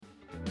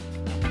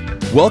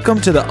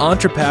Welcome to the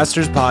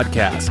EntrePastors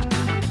Podcast.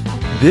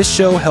 This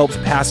show helps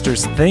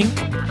pastors think,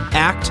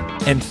 act,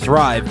 and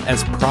thrive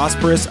as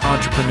prosperous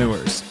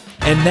entrepreneurs.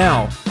 And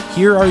now,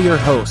 here are your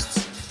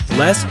hosts,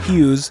 Les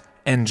Hughes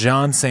and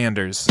John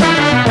Sanders.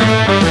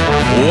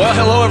 Well,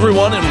 hello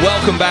everyone, and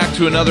welcome back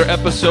to another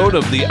episode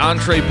of the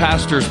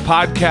EntrePastors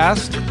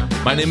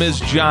Podcast. My name is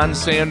John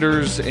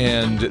Sanders,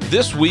 and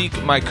this week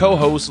my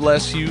co-host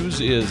Les Hughes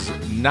is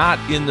not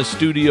in the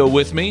studio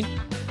with me.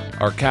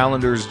 Our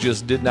calendars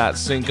just did not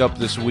sync up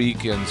this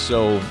week, and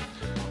so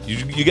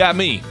you got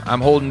me. I'm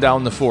holding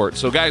down the fort.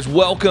 So guys,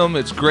 welcome.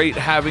 It's great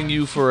having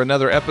you for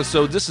another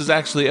episode. This is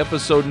actually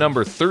episode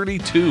number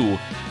 32,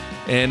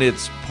 and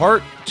it's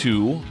part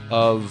 2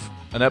 of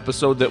an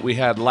episode that we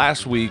had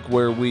last week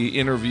where we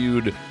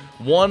interviewed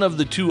one of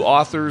the 2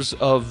 authors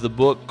of the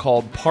book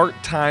called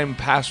Part-Time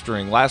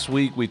Pastoring. Last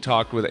week we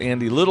talked with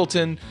Andy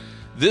Littleton.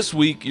 This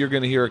week you're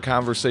going to hear a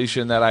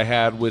conversation that I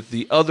had with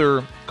the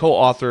other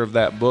co-author of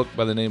that book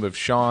by the name of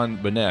Sean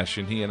Benesch,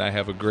 and he and I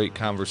have a great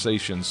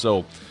conversation.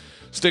 So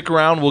stick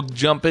around, we'll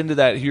jump into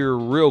that here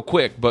real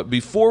quick. But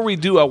before we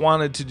do, I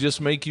wanted to just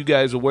make you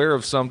guys aware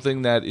of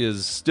something that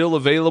is still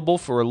available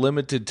for a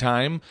limited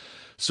time.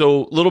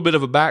 So a little bit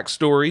of a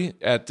backstory.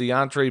 At the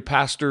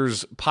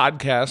EntrePastors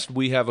Podcast,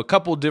 we have a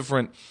couple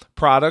different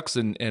products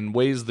and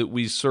ways that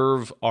we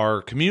serve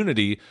our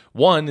community.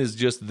 One is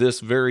just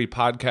this very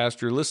podcast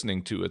you're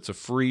listening to. It's a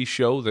free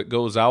show that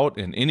goes out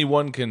and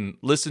anyone can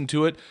listen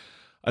to it.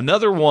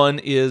 Another one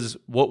is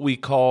what we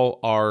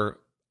call our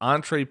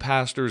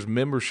EntrePastors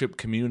membership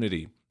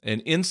community.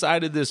 And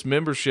inside of this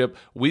membership,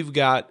 we've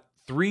got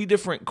 3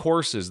 different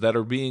courses that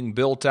are being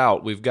built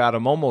out. We've got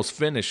them almost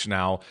finished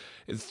now.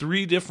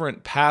 3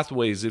 different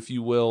pathways, if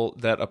you will,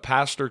 that a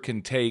pastor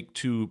can take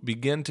to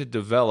begin to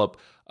develop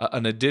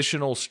an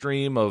additional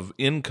stream of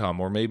income,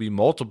 or maybe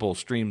multiple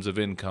streams of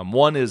income.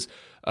 One is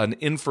an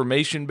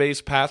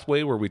information-based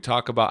pathway where we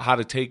talk about how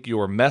to take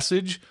your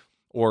message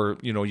or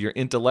your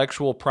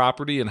intellectual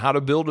property and how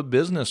to build a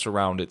business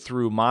around it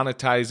through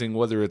monetizing,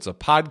 whether it's a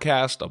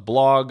podcast, a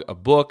blog, a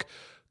book,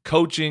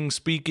 coaching,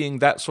 speaking,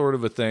 that sort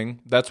of a thing.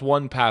 That's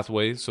one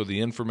pathway, so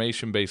the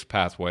information-based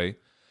pathway.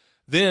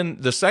 Then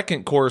the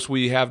second course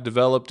we have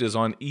developed is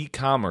on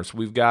e-commerce.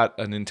 We've got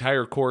an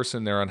entire course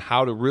in there on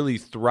how to really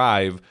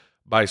thrive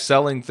by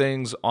selling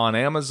things on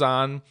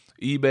Amazon,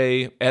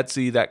 eBay,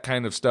 Etsy, that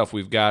kind of stuff.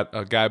 We've got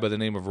a guy by the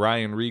name of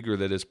Ryan Rieger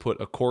that has put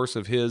a course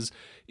of his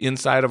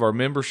inside of our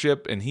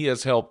membership, and he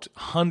has helped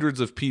hundreds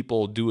of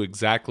people do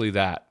exactly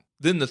that.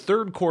 Then the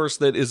third course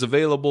that is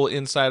available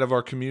inside of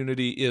our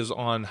community is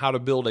on how to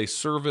build a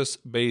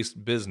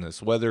service-based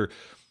business, whether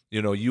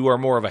you are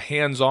more of a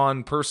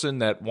hands-on person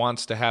that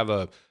wants to have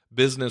a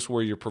business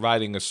where you're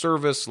providing a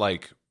service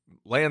like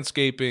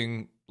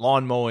landscaping,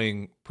 lawn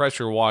mowing,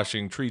 pressure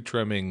washing, tree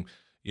trimming,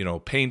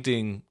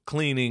 painting,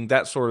 cleaning,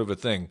 that sort of a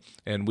thing.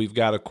 And we've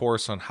got a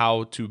course on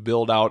how to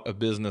build out a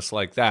business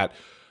like that.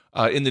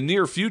 In the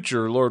near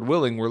future, Lord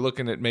willing, we're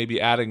looking at maybe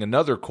adding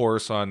another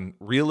course on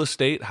real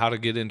estate, how to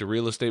get into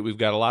real estate. We've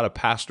got a lot of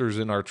pastors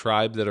in our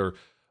tribe that are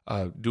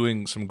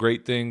doing some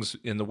great things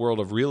in the world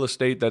of real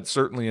estate. That's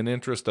certainly an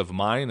interest of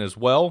mine as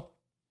well.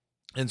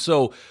 And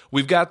so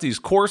we've got these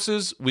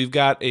courses. We've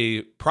got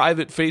a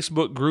private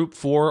Facebook group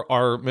for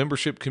our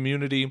membership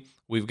community.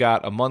 We've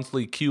got a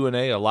monthly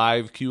Q&A, a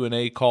live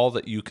Q&A call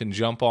that you can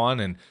jump on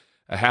and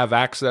have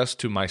access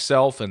to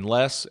myself and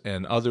Les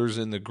and others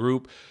in the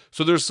group.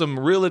 So there's some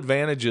real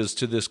advantages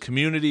to this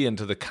community and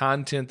to the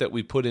content that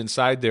we put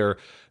inside there.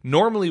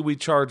 Normally we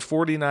charge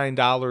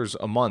 $49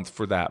 a month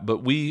for that,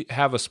 but we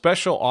have a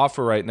special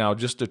offer right now,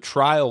 just a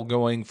trial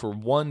going for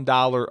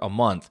 $1 a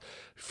month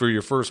for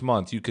your first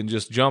month. You can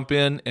just jump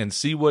in and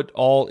see what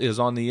all is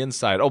on the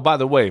inside. Oh, by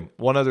the way,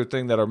 one other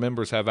thing that our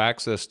members have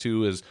access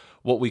to is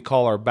what we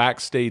call our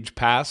Backstage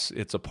Pass.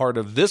 It's a part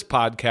of this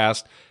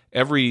podcast.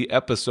 Every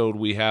episode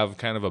we have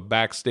kind of a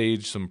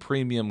backstage, some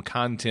premium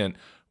content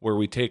where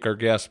we take our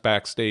guests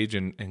backstage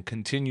and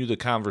continue the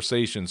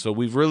conversation. So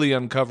we've really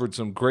uncovered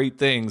some great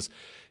things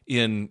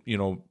in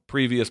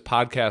previous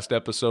podcast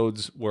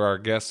episodes where our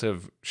guests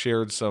have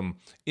shared some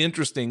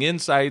interesting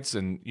insights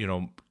and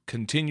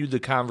continue the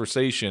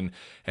conversation,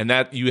 and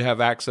that you have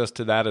access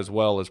to that as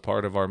well as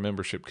part of our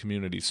membership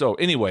community. So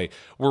anyway,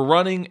 we're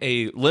running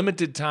a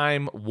limited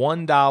time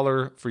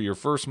 $1 for your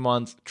first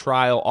month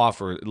trial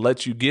offer. It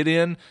lets you get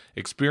in,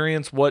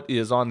 experience what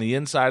is on the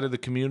inside of the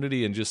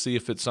community, and just see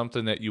if it's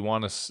something that you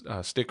want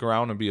to stick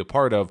around and be a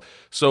part of.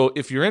 So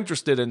if you're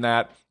interested in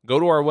that, go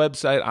to our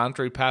website,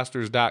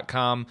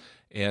 entrepastors.com,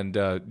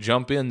 and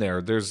jump in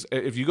there.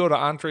 If you go to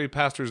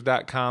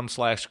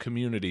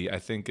entrepastors.com/community, I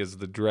think is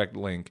the direct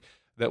link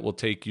that will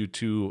take you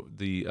to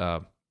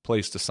the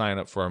place to sign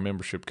up for our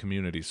membership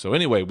community. So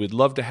anyway, we'd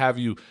love to have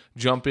you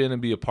jump in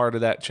and be a part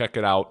of that. Check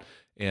it out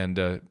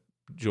and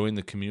join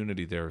the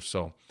community there.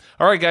 So,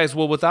 all right, guys.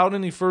 Well, without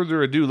any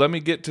further ado, let me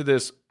get to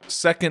this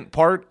second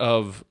part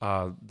of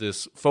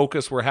this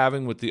focus we're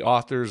having with the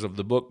authors of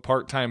the book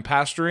Part-Time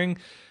Pastoring.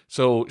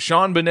 So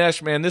Sean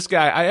Benesch, man, this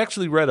guy, I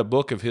actually read a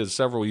book of his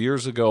several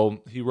years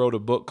ago. He wrote a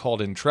book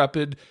called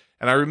Intrepid,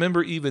 And I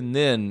remember even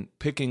then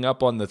picking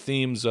up on the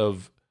themes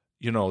of,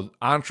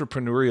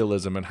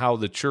 entrepreneurialism and how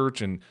the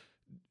church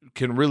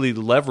can really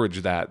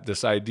leverage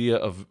this idea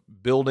of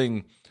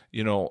building,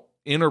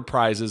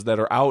 enterprises that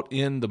are out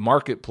in the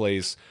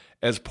marketplace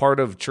as part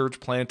of church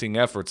planting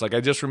efforts. Like, I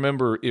just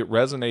remember it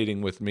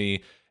resonating with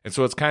me. And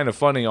so it's kind of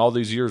funny all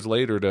these years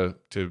later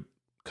to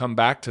come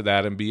back to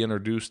that and be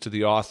introduced to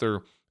the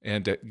author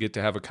and to get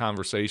to have a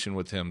conversation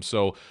with him.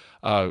 So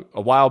a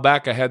while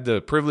back, I had the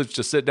privilege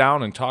to sit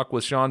down and talk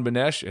with Sean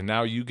Benesch, and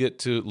now you get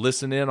to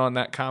listen in on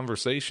that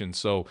conversation.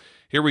 So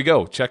here we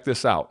go. Check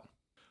this out.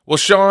 Well,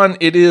 Sean,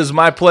 it is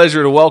my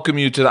pleasure to welcome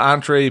you to the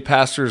Entre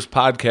Pastors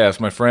Podcast,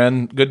 my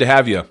friend. Good to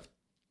have you.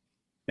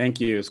 Thank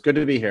you. It's good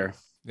to be here.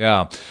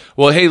 Yeah.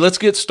 Well, hey, let's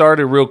get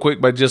started real quick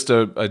by just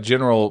a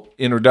general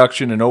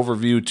introduction and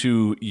overview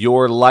to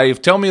your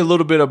life. Tell me a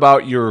little bit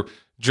about your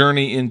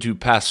journey into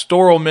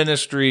pastoral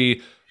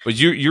ministry, but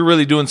you're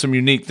really doing some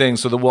unique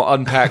things, so that we'll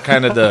unpack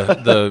kind of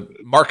the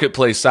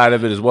marketplace side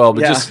of it as well.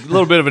 But just a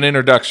little bit of an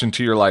introduction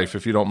to your life,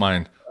 if you don't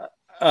mind.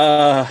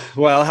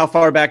 Well, how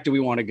far back do we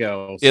want to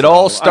go? It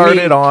all started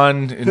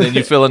and then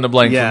you fill in the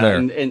blank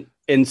from there.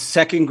 In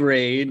second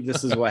grade,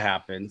 this is what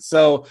happened.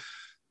 So,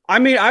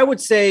 I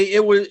would say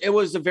it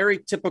was a very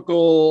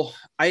typical,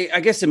 I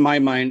guess in my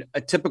mind,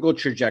 a typical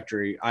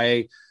trajectory.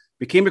 I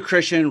became a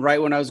Christian right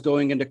when I was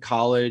going into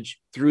college.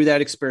 Through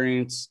that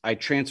experience, I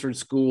transferred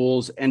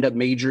schools, ended up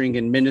majoring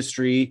in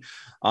ministry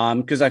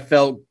because I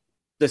felt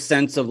the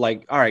sense of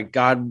like, all right,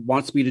 God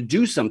wants me to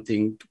do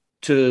something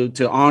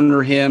to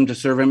honor him, to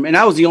serve him. And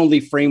that was the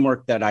only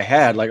framework that I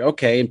had. Like,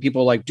 okay. And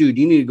people were like, dude,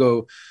 you need to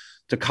go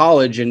to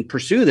college and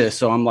pursue this.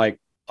 So I'm like,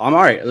 I'm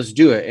all right, let's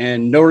do it.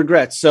 And no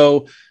regrets.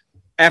 So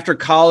after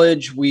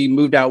college, we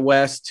moved out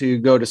west to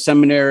go to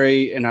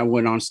seminary, and I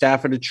went on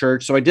staff at a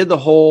church. So I did the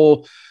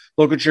whole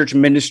local church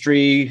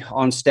ministry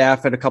on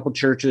staff at a couple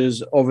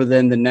churches over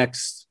the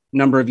next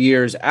number of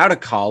years out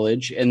of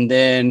college. And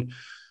then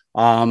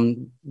I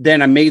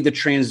made the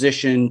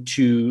transition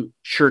to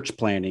church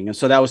planting. And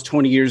so that was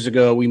 20 years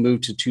ago. We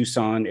moved to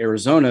Tucson,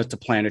 Arizona to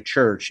plant a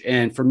church.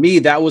 And for me,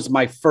 that was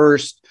my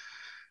first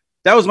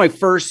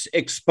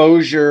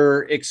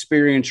exposure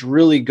experience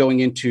really going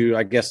into,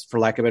 I guess, for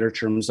lack of better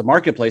terms, the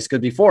marketplace. Because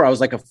before I was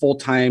like a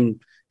full-time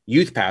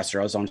youth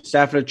pastor. I was on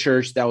staff at a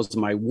church. That was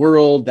my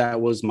world.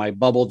 That was my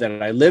bubble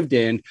that I lived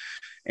in.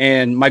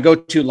 And my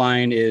go-to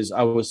line is,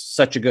 I was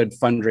such a good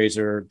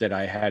fundraiser that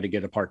I had to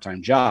get a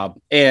part-time job.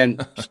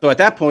 And so at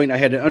that point, I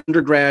had an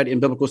undergrad in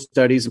biblical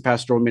studies and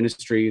pastoral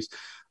ministries.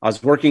 I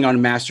was working on a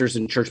master's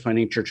in church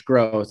planting, church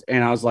growth.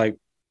 And I was like,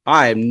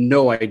 I have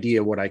no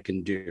idea what I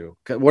can do.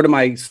 What am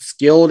I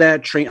skilled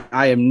at?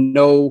 I have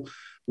no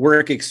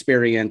work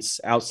experience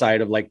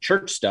outside of like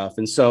church stuff.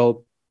 And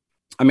so,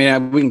 we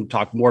can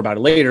talk more about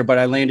it later, but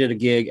I landed a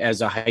gig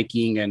as a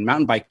hiking and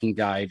mountain biking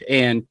guide.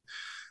 And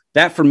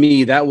that for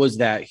me, that was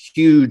that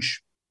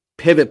huge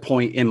pivot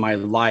point in my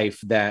life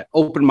that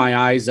opened my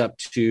eyes up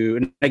to,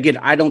 and again,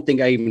 I don't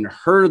think I even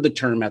heard the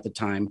term at the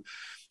time,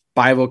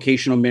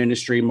 bivocational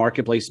ministry,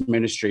 marketplace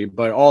ministry,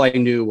 but all I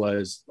knew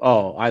was,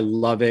 oh, I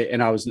love it.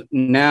 And I was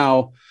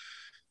now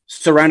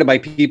surrounded by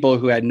people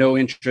who had no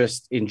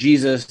interest in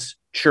Jesus,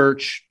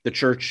 church, the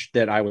church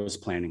that I was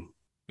planning.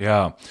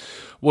 Yeah.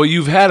 Well,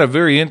 you've had a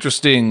very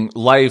interesting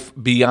life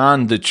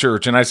beyond the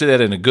church, and I say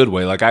that in a good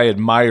way. Like, I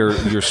admire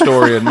your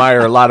story, admire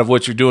a lot of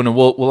what you're doing, and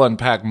we'll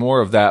unpack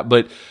more of that.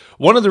 But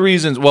one of the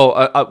reasons,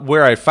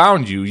 where I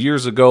found you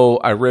years ago,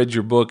 I read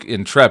your book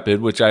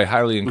Intrepid, which I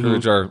highly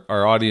encourage our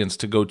audience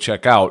to go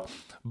check out.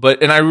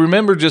 And I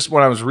remember just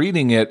when I was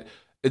reading it,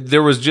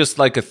 there was just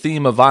like a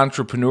theme of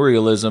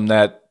entrepreneurialism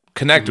that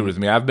connected with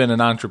me. I've been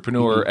an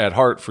entrepreneur at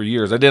heart for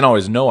years. I didn't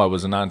always know I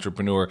was an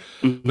entrepreneur.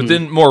 But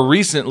then more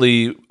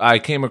recently, I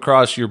came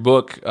across your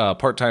book,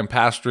 Part-Time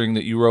Pastoring,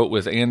 that you wrote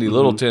with Andy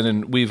Littleton,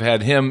 and we've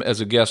had him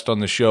as a guest on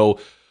the show.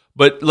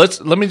 But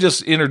let me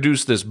just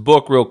introduce this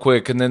book real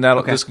quick, and then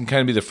this can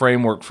kind of be the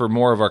framework for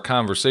more of our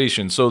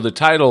conversation. So the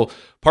title,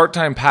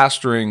 Part-Time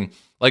Pastoring,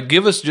 like,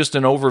 give us just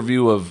an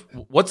overview of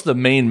what's the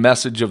main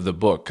message of the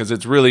book, because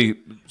it's really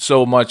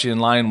so much in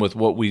line with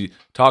what we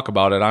talk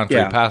about at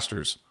Entre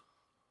Pastors.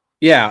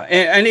 Yeah.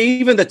 And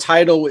even the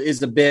title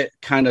is a bit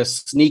kind of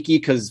sneaky,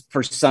 because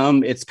for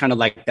some, it's kind of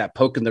like that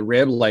poke in the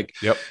rib, like,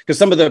 because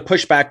some of the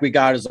pushback we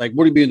got is like,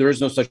 what do you mean there is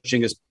no such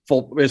thing as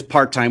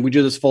part-time? We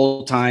do this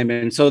full time.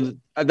 And so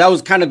that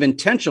was kind of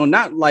intentional,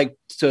 not like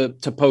to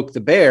poke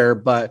the bear,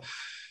 but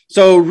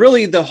so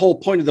really the whole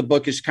point of the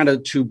book is kind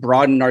of to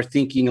broaden our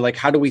thinking. Like,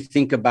 how do we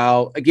think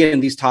about, again,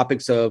 these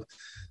topics of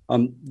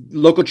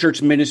local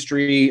church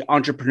ministry,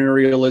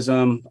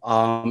 entrepreneurialism,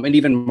 and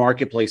even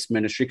marketplace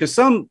ministry, because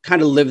some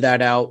kind of live that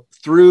out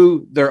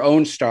through their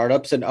own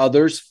startups, and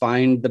others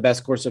find the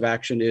best course of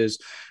action is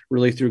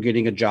really through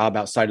getting a job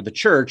outside of the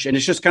church. And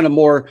it's just kind of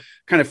more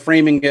kind of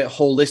framing it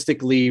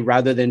holistically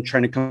rather than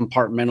trying to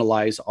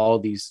compartmentalize all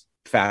these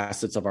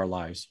facets of our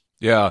lives.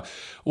 Yeah.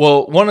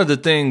 Well, one of the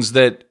things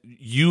that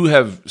you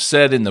have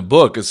said in the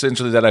book,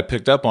 essentially, that I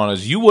picked up on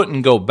is you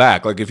wouldn't go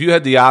back. Like, if you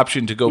had the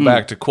option to go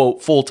back to,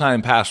 quote,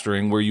 full-time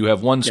pastoring, where you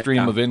have one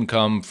stream of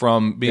income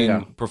from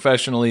being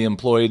professionally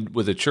employed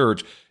with a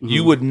church,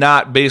 you would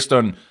not, based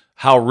on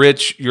how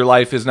rich your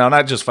life is now,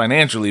 not just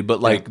financially, but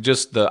like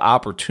just the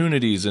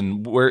opportunities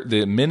and where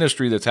the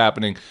ministry that's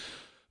happening.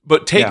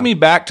 But take me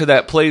back to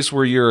that place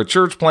where you're a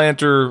church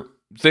planter,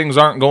 things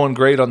aren't going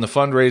great on the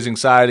fundraising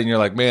side, and you're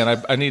like,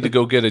 man, I need to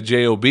go get a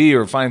job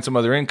or find some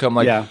other income.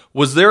 Like,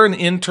 was there an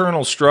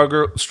internal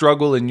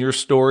struggle in your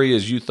story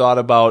as you thought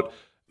about,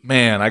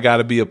 man, I got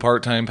to be a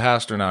part-time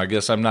pastor now. I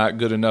guess I'm not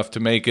good enough to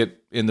make it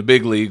in the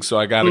big league, so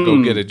I got to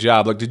go get a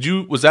job. Like,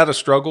 was that a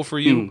struggle for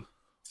you?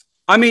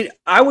 I mean,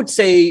 I would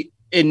say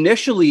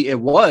initially it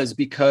was,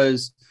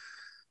 because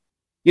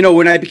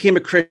when I became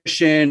a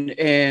Christian,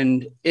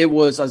 and I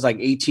was like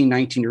 18,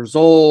 19 years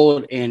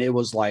old, and it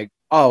was like,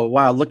 oh,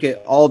 wow, look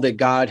at all that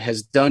God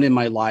has done in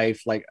my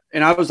life. Like,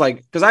 and I was like,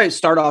 because I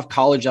started off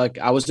college, like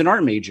I was an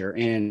art major,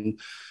 and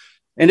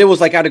it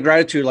was like out of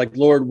gratitude, like,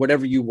 Lord,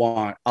 whatever you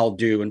want, I'll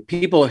do. And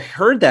people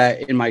heard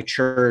that in my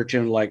church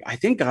and like, I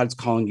think God's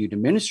calling you to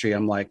ministry.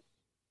 I'm like,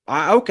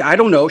 okay, I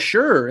don't know.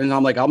 Sure. And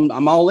I'm like,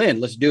 I'm all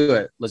in. Let's do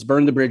it. Let's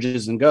burn the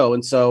bridges and go.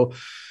 And so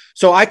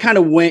I kind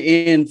of went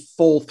in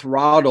full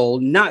throttle,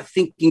 not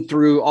thinking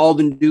through all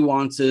the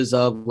nuances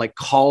of like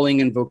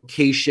calling and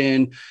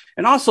vocation.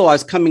 And also I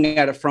was coming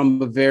at it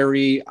from a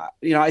very,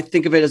 I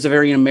think of it as a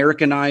very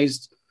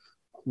Americanized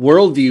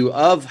worldview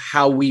of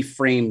how we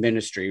frame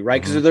ministry,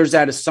 right? Because there's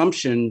that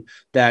assumption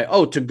that,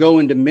 to go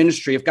into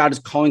ministry, if God is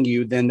calling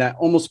you, then that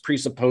almost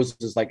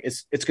presupposes like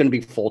it's going to be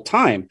full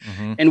time.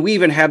 And we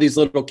even have these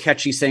little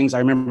catchy sayings. I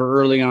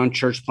remember early on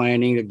church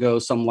planning that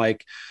goes some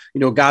like,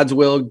 God's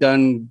will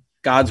done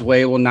God's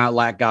way will not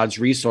lack God's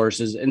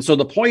resources. And so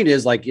the point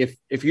is like,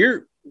 if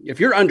you're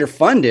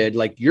underfunded,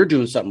 like you're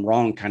doing something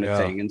wrong kind of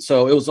thing. And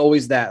so it was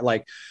always that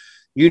like,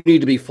 you need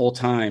to be full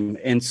time.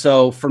 And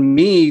so for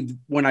me,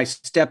 when I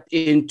stepped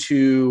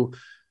into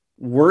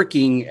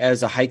working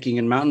as a hiking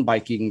and mountain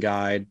biking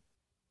guide,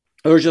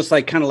 it was just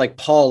like, kind of like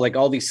Paul, like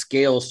all these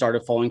scales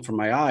started falling from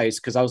my eyes.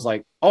 Cause I was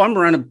like, I'm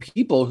around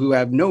people who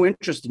have no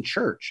interest in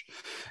church.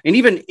 And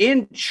even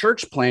in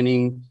church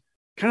planning,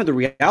 kind of the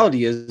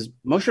reality is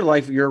most of your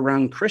life you're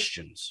around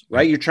Christians,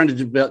 right? You're trying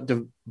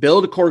to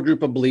build a core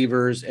group of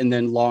believers and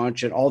then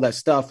launch and all that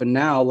stuff. And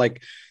now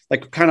like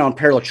kind of on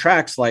parallel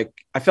tracks, like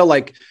I felt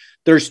like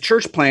there's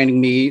church planning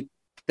me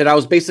that I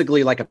was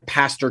basically like a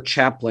pastor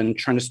chaplain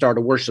trying to start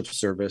a worship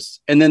service.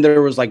 And then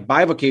there was like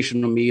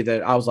bivocational me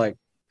that I was like,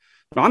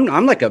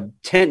 I'm like a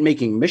tent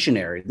making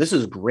missionary. This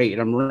is great.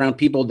 I'm around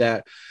people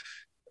that,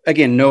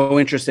 again, no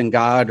interest in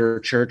God or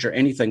church or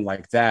anything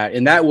like that.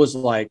 And that was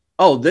like,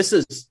 this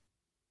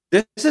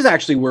is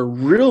actually where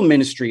real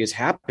ministry is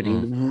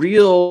happening,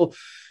 real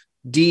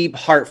deep,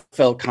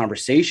 heartfelt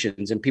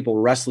conversations and people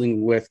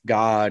wrestling with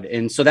God.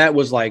 And so that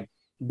was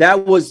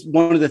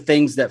one of the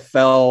things that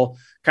fell,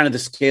 kind of the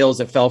scales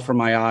that fell from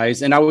my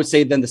eyes. And I would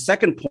say then the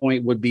second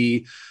point would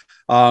be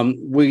when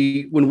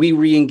we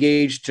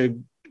re-engaged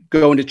to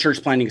go into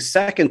church planning a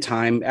second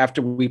time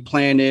after we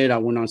planted, I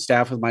went on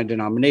staff with my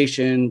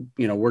denomination,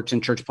 worked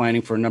in church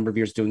planning for a number of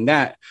years doing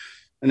that.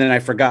 And then I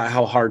forgot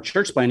how hard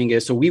church planning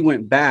is. So we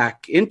went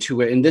back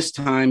into it. And this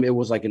time it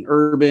was like an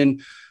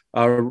urban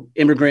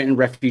immigrant and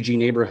refugee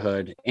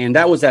neighborhood. And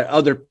that was that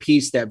other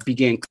piece that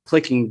began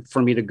clicking for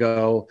me to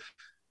go,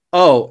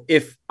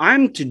 if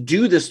I'm to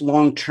do this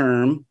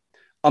long-term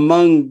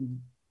among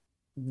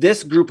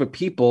this group of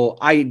people,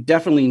 I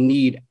definitely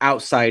need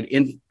outside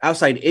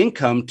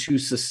income to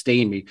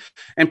sustain me.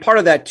 And part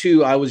of that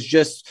too, I was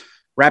just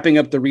wrapping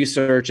up the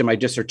research in my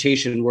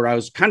dissertation where I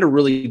was kind of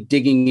really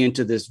digging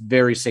into this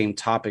very same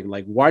topic.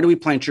 Like, why do we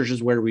plant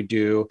churches where we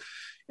do?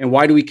 And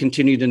why do we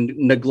continue to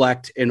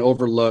neglect and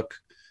overlook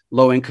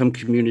low-income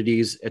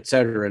communities, et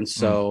cetera? And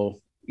so,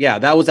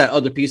 that was that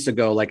other piece to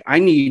go, like, I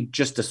need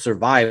just to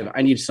survive.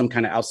 I need some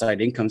kind of outside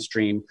income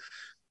stream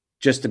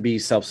just to be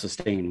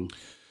self-sustaining.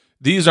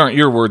 These aren't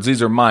your words,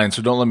 these are mine,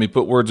 so don't let me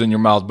put words in your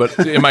mouth. But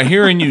am I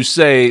hearing you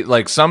say,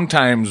 like,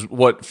 sometimes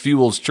what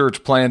fuels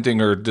church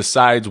planting or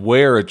decides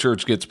where a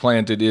church gets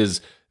planted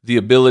is the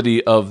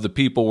ability of the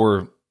people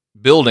we're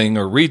building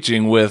or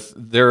reaching with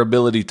their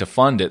ability to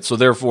fund it. So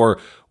therefore,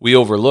 we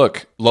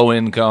overlook low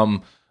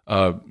income,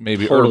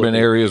 maybe urban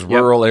areas,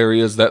 rural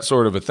areas, that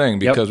sort of a thing,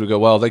 because we go,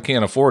 well, they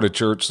can't afford a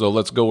church, so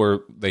let's go where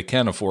they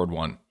can afford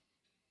one.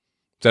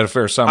 Is that a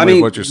fair summary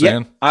of what you're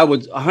saying? I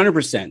would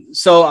 100%.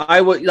 So I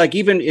would, like,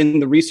 even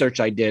in the research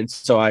I did,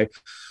 so I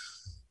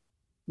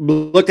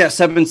looked at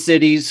 7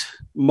 cities,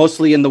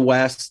 mostly in the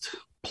West,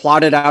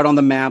 plotted out on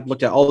the map,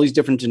 looked at all these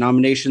different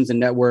denominations and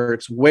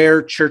networks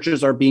where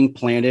churches are being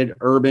planted,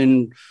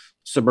 urban,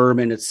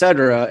 suburban, et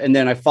cetera. And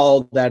then I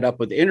followed that up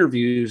with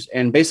interviews.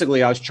 And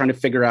basically I was trying to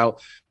figure out,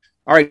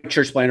 all right,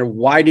 church planter,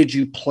 why did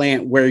you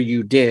plant where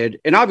you did?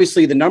 And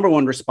obviously the number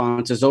one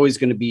response is always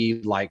going to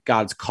be like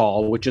God's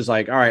call, which is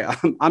like, all right,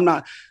 I'm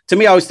not, to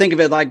me, I always think of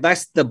it like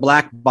that's the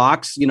black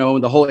box, you know,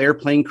 the whole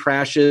airplane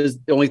crashes.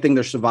 The only thing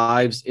that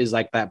survives is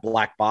like that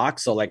black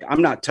box. So like,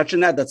 I'm not touching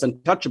that. That's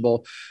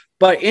untouchable.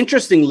 But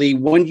interestingly,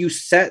 when you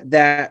set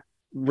that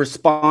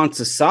response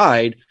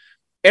aside,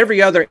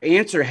 every other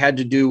answer had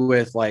to do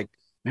with like,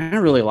 man, I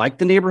really like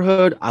the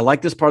neighborhood. I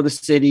like this part of the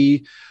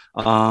city.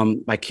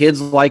 My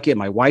kids like it.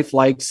 My wife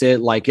likes it.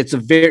 Like it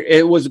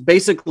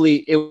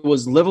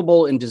was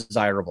livable and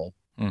desirable,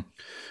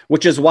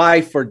 which is why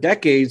for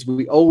decades,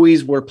 we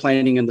always were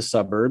planting in the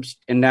suburbs.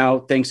 And now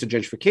thanks to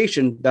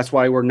gentrification, that's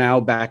why we're now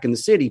back in the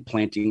city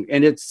planting.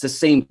 And it's the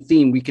same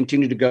theme. We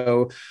continue to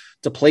go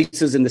to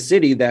places in the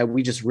city that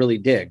we just really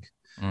dig.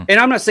 And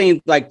I'm not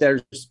saying like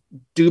there's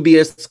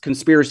dubious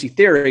conspiracy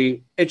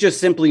theory. It just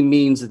simply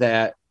means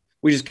that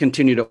we just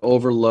continue to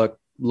overlook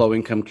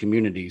low-income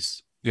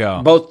communities.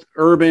 Yeah, both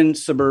urban,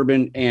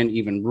 suburban, and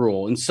even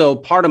rural. And so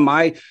part of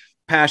my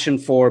passion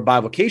for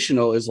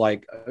bivocational is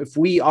like, if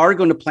we are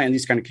going to plant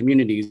these kind of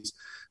communities,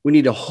 we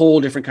need a whole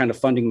different kind of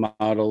funding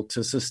model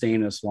to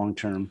sustain us long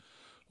term.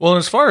 Well,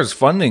 as far as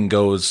funding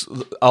goes,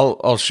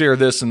 I'll share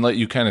this and let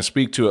you kind of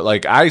speak to it.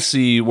 Like I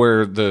see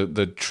where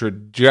the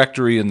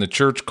trajectory in the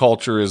church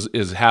culture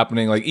is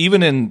happening, like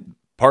even in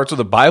parts of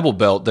the Bible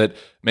Belt that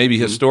maybe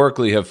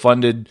historically have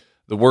funded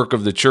the work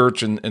of the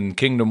church and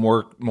kingdom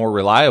work more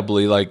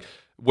reliably, like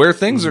where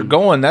things are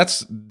going,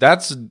 that's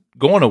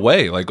going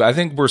away. Like I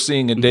think we're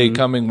seeing a day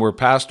coming where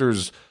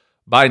pastors,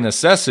 by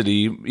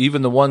necessity,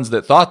 even the ones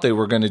that thought they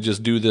were going to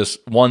just do this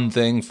one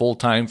thing full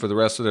time for the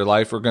rest of their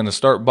life, are going to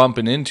start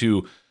bumping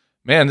into,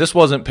 man, this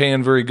wasn't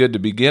paying very good to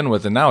begin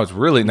with, and now it's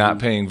really not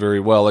paying very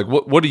well. Like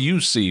what do you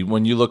see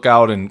when you look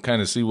out and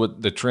kind of see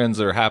what the trends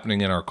that are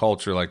happening in our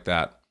culture like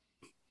that?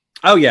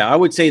 Oh yeah, I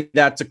would say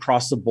that's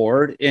across the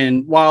board.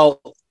 And while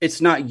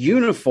it's not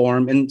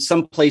uniform, in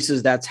some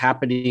places that's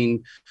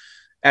happening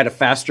at a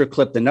faster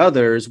clip than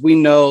others, we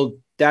know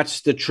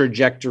that's the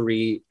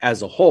trajectory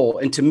as a whole.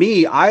 And to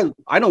me, I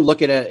don't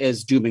look at it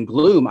as doom and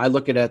gloom. I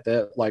look at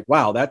it like,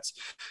 wow, that's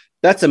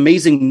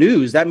amazing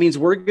news. That means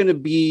we're going to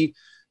be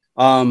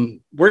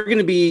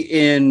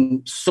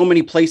in so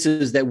many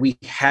places that we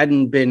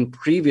hadn't been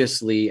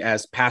previously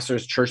as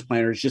pastors, church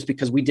planners, just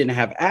because we didn't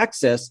have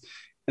access.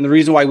 And the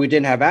reason why we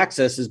didn't have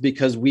access is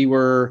because we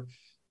were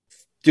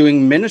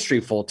doing ministry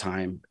full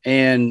time.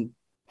 And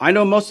I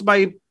know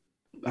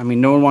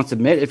no one wants to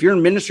admit, if you're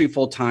in ministry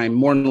full time,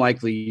 more than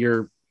likely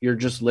you're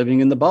just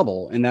living in the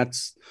bubble. And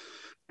that's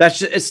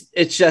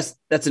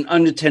an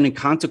unintended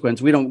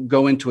consequence. We don't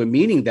go into a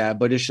meaning that,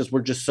 but it's just,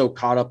 we're just so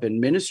caught up in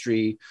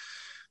ministry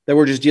that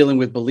we're just dealing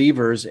with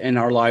believers and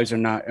our lives are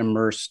not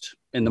immersed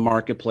in the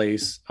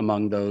marketplace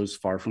among those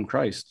far from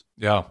Christ.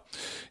 Yeah.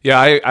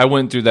 Yeah. I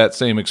went through that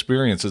same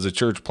experience as a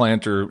church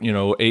planter,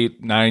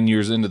 8-9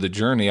 years into the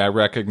journey. I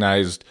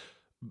recognized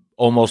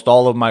almost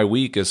all of my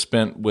week is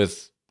spent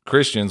with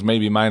Christians,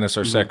 maybe minus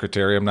our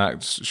secretary. I'm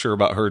not sure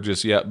about her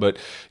just yet, but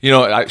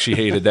she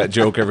hated that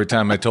joke every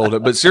time I told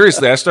it. But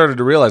seriously, I started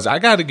to realize I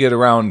got to get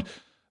around,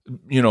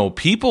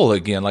 people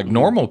again, like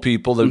normal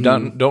people that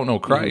don't know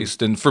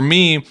Christ. And for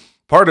me,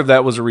 part of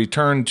that was a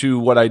return to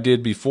what I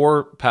did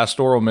before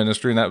pastoral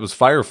ministry, and that was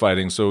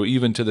firefighting. So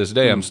even to this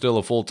day, I'm still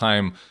a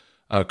full-time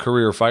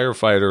career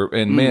firefighter.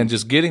 And man,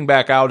 just getting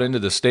back out into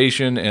the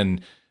station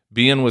and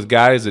being with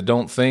guys that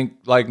don't think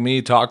like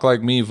me, talk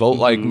like me, vote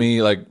like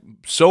me, like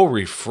so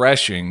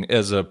refreshing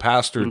as a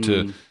pastor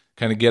to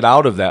kind of get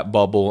out of that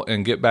bubble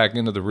and get back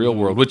into the real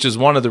world, which is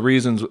one of the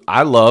reasons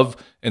I love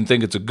and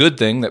think it's a good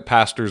thing that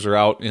pastors are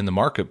out in the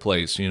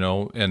marketplace,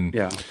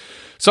 and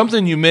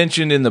something you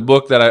mentioned in the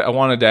book that I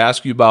wanted to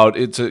ask you about,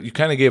 you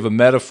kind of gave a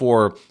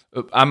metaphor.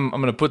 I'm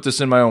going to put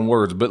this in my own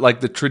words, but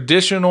like the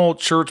traditional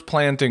church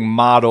planting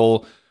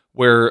model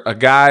where a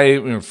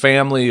guy,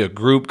 family, a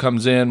group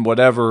comes in,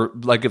 whatever,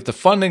 like if the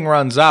funding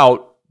runs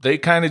out, they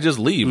kind of just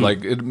leave. Like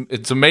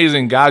it's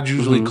amazing. God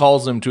usually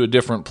calls them to a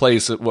different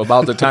place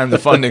about the time the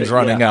funding's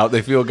running out.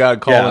 They feel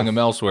God calling them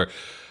elsewhere.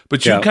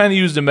 But you kind of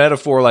used a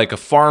metaphor like a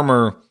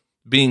farmer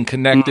being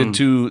connected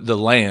to the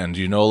land,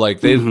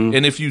 like they,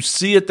 and if you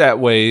see it that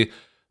way,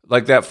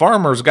 like that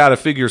farmer's got to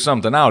figure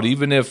something out.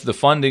 Even if the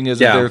funding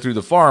isn't there through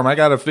the farm, I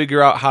got to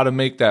figure out how to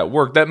make that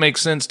work. That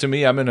makes sense to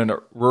me. I'm in a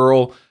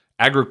rural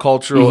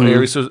agricultural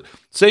area. So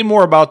say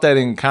more about that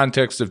in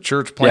context of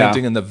church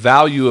planting and the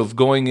value of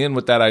going in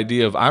with that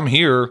idea of I'm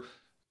here,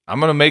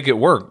 I'm going to make it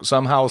work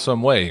somehow,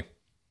 some way.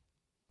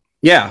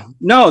 Yeah,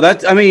 no,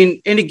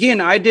 and again,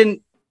 I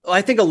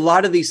think a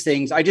lot of these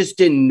things I just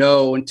didn't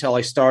know until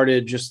I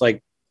started just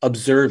like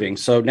observing.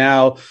 So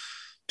now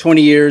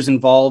 20 years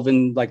involved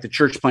in like the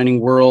church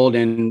planting world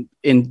and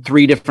in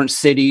 3 different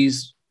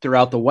cities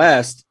throughout the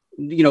West,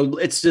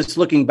 it's just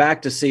looking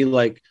back to see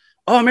like,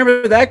 oh, I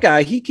remember that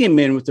guy. He came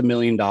in with $1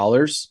 million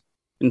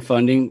in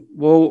funding.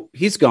 Well,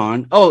 he's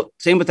gone. Oh,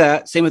 same with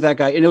that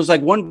guy. And it was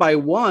like one by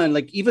one,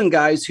 like even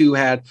guys who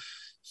had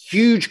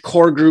huge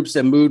core groups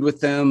that moved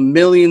with them,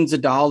 millions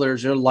of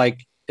dollars, are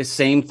like the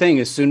same thing.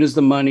 As soon as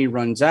the money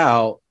runs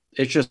out,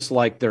 it's just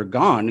like they're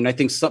gone. And I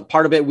think some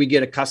part of it, we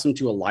get accustomed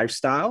to a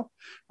lifestyle,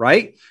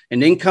 right?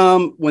 An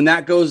income, when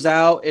that goes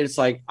out, it's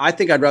like, I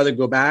think I'd rather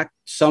go back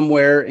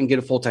somewhere and get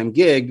a full-time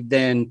gig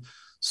than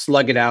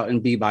slug it out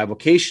and be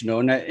bivocational.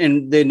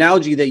 And the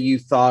analogy that you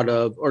thought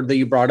of, or that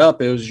you brought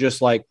up, it was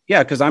just like,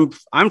 yeah, because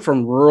I'm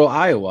from rural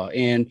Iowa.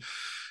 And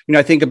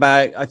I think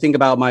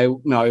about my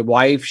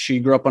wife. She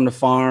grew up on the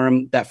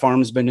farm. That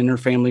farm's been in her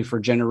family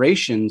for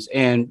generations.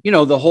 And,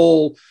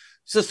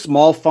 it's a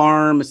small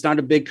farm. It's not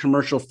a big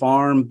commercial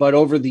farm, but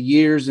over the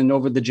years and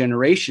over the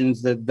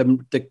generations,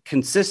 the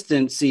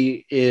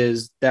consistency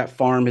is that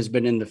farm has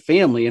been in the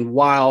family. And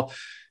while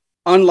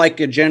unlike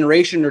a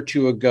generation or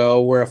two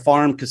ago where a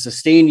farm could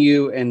sustain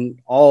you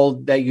and all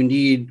that you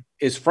need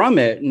is from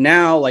it,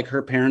 now like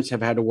her parents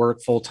have had to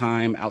work full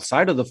time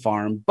outside of the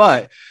farm,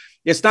 but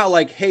it's not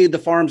like, hey, the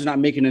farm's not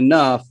making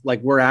enough,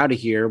 like we're out of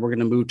here, we're going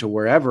to move to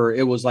wherever.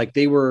 It was like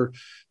they were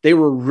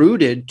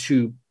rooted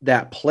to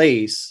that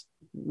place,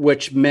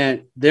 which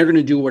meant they're going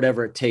to do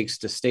whatever it takes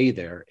to stay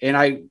there. And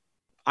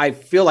I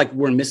feel like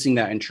we're missing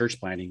that in church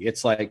planting.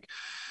 It's like,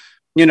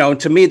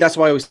 to me, that's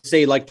why I always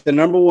say, like, the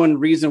number one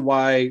reason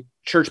why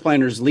church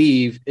planners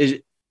leave is,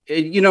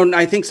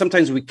 I think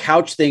sometimes we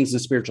couch things in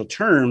spiritual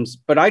terms,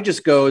 but I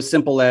just go as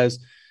simple as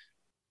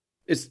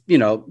it's,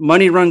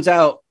 money runs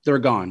out, they're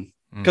gone.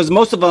 Because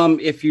most of them,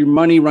 if your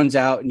money runs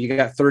out and you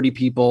got 30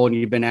 people and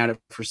you've been at it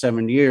for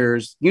 7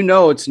 years,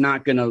 it's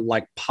not going to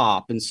like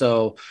pop. And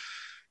so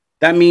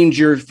that means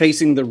you're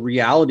facing the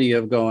reality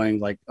of going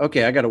like,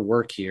 okay, I got to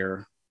work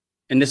here.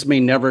 And this may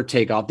never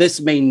take off.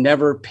 This may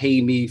never pay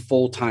me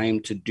full time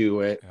to do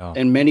it. Yeah.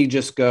 And many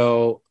just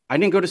go, I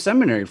didn't go to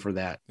seminary for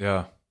that.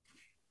 Yeah.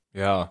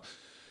 Yeah.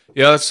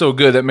 Yeah. That's so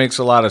good. That makes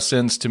a lot of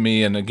sense to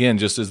me. And again,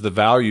 just as the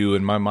value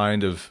in my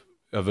mind of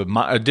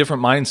a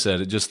different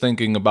mindset, just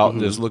thinking about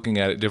this, looking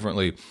at it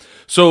differently.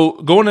 So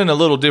going in a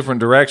little different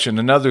direction,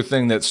 another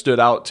thing that stood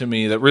out to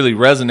me that really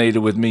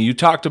resonated with me, you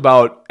talked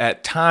about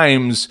at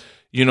times,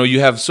 you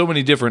have so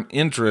many different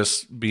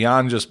interests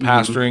beyond just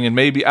pastoring, and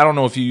maybe, I don't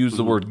know if you use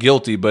the word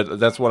guilty, but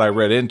that's what I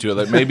read into it.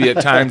 Like maybe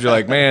at times you're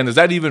like, man, is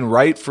that even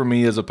right for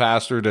me as a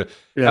pastor to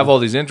have all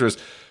these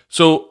interests?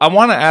 So I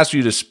want to ask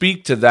you to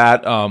speak to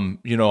that,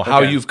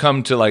 how you've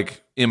come to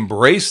like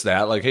embrace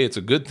that, like, hey, it's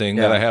a good thing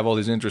that I have all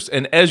these interests.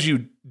 And as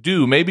you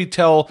do, maybe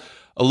tell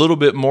a little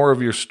bit more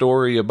of your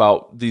story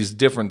about these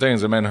different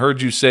things. I mean, I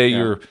heard you say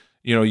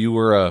you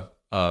were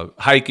a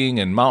hiking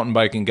and mountain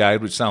biking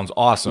guide, which sounds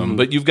awesome,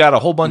 but you've got a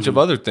whole bunch of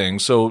other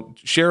things. So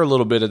share a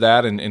little bit of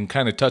that and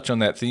kind of touch on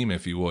that theme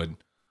if you would.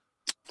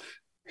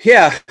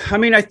 Yeah. I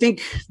mean, I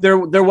think there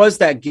was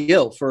that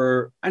guilt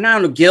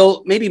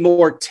maybe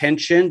more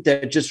tension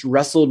that just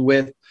wrestled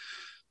with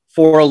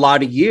for a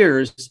lot of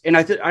years. And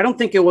I don't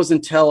think it was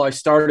until I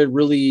started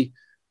really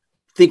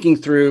thinking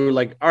through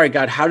like, all right,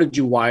 God, how did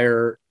you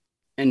wire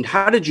and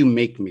how did you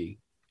make me?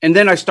 And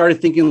then I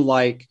started thinking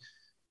like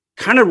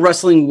kind of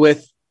wrestling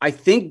with, I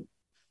think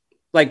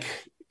like,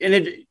 and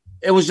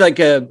it was like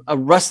a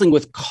wrestling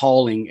with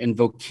calling and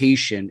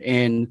vocation.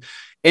 And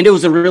it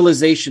was a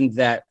realization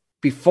that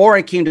before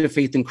I came to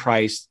faith in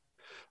Christ,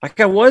 like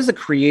I was a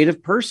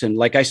creative person.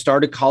 Like I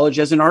started college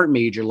as an art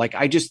major. Like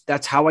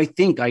that's how I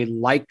think. I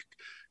like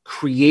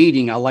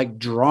creating. I like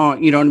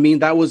drawing, you know what I mean?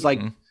 That was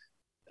like,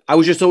 I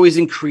was just always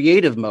in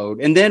creative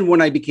mode. And then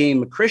when I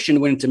became a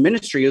Christian, went into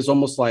ministry, it was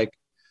almost like,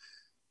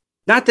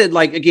 not that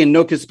like, again,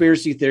 no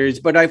conspiracy theories,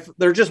 but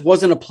there just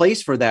wasn't a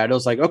place for that. It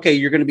was like, okay,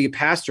 you're going to be a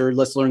pastor.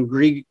 Let's learn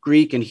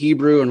Greek and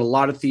Hebrew and a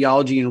lot of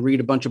theology and read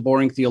a bunch of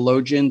boring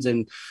theologians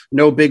and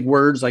no big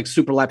words like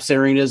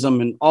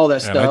superlapsarianism and all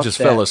that stuff. I just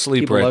fell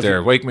asleep right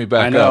there. Wake me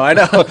back up. I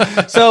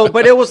know. So,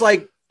 but it was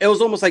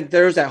almost like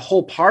there's that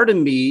whole part of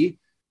me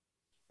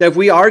that if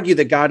we argue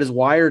that God has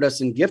wired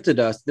us and gifted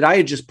us, that I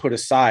had just put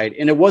aside.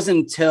 And it wasn't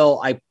until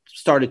I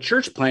started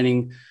church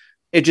planting,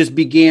 it just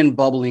began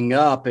bubbling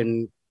up.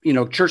 And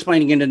church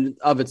planting in and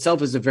of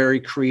itself is a very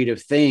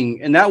creative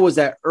thing. And that was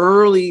that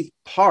early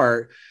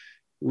part,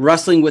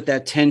 wrestling with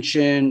that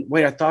tension.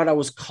 Wait, I thought I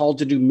was called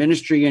to do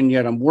ministry and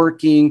yet I'm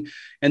working.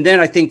 And then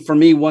I think for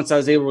me, once I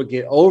was able to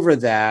get over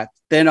that,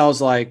 then I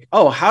was like,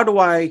 oh, how do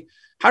I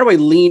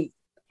lean?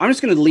 I'm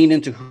just going to lean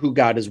into who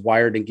God has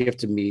wired and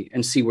gifted me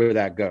and see where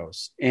that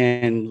goes.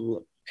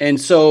 And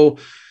so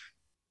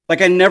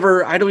like, I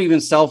don't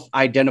even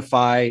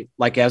self-identify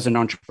like as an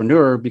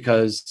entrepreneur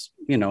because,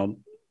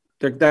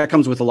 that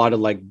comes with a lot of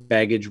like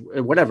baggage,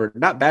 whatever,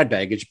 not bad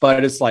baggage,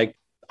 but it's like,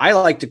 I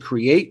like to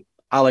create,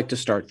 I like to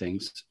start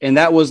things. And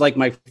that was like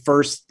my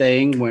first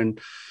thing when,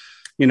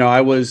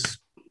 I was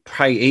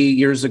probably 8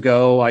 years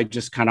ago, I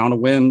just kind of on a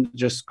whim,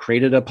 just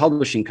created a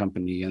publishing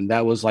company. And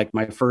that was like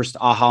my first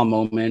aha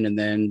moment. And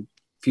then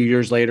a few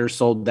years later,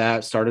 sold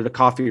that, started a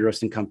coffee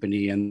roasting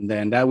company. And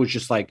then that was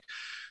just like,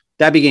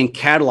 that began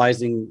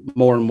catalyzing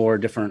more and more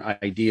different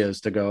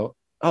ideas to go,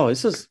 oh,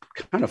 this is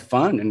kind of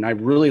fun. And I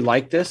really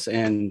like this.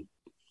 And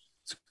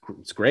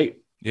it's great.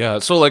 Yeah.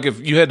 So like if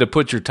you had to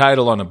put your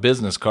title on a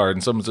business card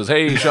and someone says,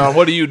 hey, Sean,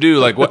 what do you do?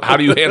 Like, how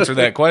do you answer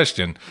that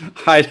question?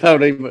 I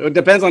don't even, it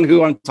depends on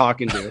who I'm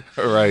talking to.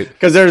 Right.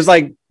 Because there's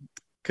like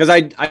because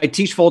I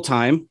teach full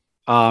time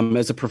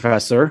as a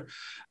professor,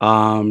 but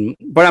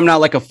I'm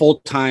not like a full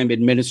time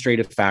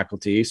administrative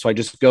faculty. So I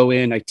just go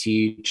in, I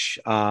teach.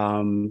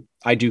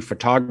 I do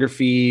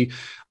photography.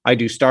 I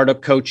do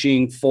startup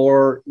coaching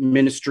for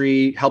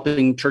ministry,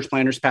 helping church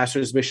planners,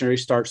 pastors,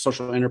 missionaries start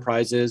social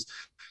enterprises.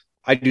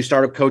 I do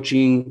startup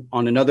coaching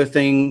on another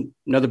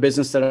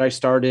business that I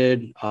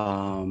started.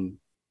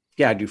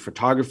 I do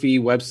photography,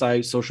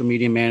 website, social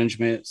media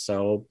management.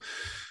 So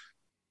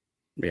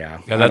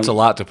yeah, that's a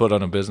lot to put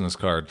on a business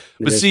card.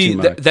 But see,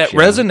 that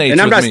resonates.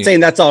 And I'm not me. saying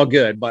that's all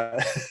good,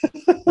 but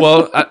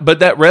but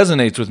that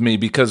resonates with me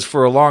because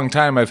for a long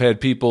time I've had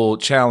people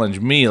challenge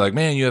me, like,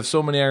 "Man, you have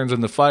so many irons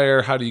in the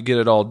fire. How do you get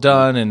it all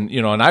done?" And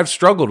and I've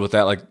struggled with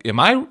that. Like,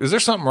 is there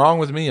something wrong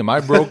with me? Am I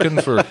broken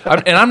for?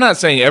 And I'm not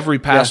saying every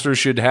pastor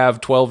should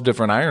have 12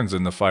 different irons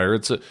in the fire.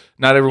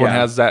 Not everyone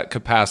has that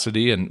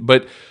capacity,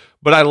 but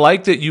I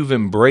like that you've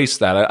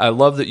embraced that. I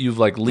love that you've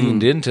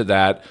leaned into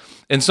that.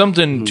 And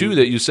something, too,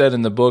 that you said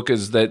in the book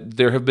is that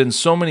there have been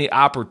so many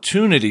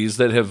opportunities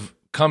that have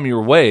come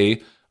your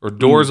way or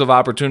doors of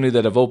opportunity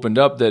that have opened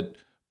up that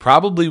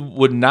probably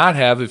would not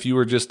have if you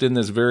were just in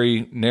this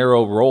very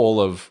narrow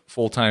role of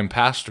full-time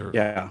pastor.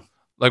 Yeah.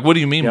 What do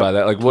you mean by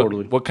that?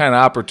 Totally. What kind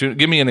of opportunity?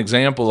 Give me an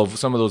example of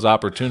some of those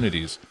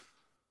opportunities.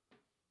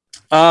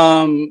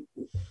 Now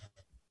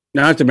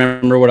I have to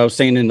remember what I was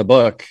saying in the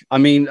book. I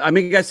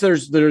guess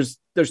there's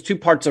two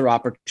parts of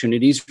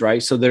opportunities,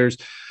 right? So there's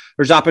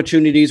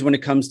opportunities when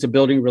it comes to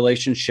building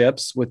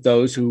relationships with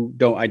those who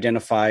don't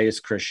identify as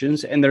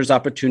Christians. And there's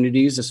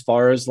opportunities as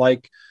far as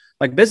like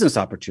business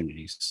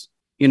opportunities.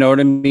 You know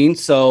what I mean?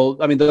 So,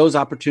 those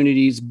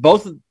opportunities,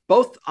 both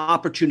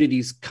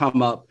opportunities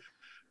come up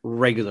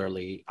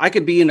regularly. I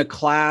could be in a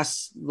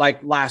class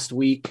like last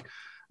week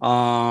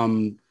without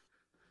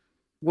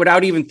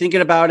even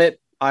thinking about it.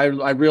 I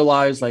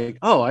realized I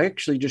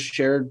actually just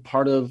shared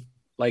part of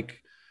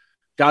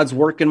God's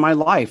work in my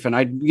life. And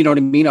I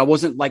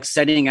wasn't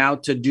setting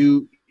out to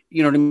do,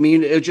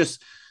 It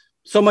just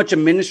so much of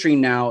ministry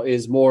now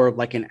is more of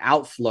an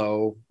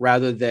outflow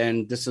rather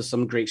than this is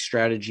some great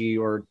strategy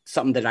or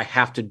something that I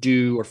have to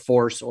do or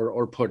force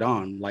or put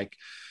on.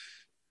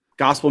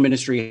 Gospel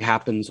ministry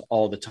happens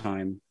all the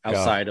time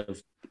outside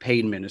of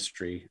paid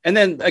ministry. And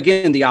then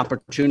again, the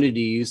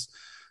opportunities,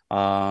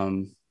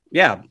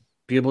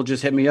 people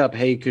just hit me up.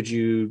 Hey, could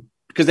you,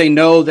 because they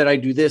know that I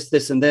do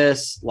this, and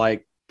this,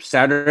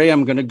 Saturday,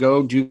 I'm going to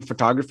go do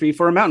photography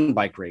for a mountain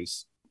bike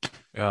race.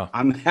 Yeah.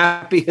 I'm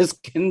happy as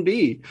can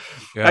be.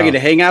 Yeah. I get to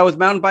hang out with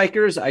mountain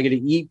bikers. I get to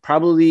eat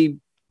probably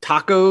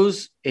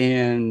tacos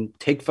and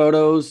take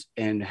photos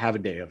and have a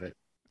day of it.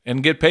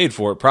 And get paid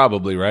for it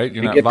probably, right?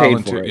 You're not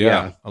volunteer.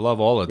 Yeah. I love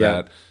all of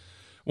that.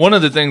 One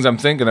of the things I'm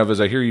thinking of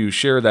as I hear you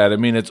share that,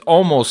 it's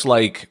almost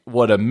like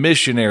what a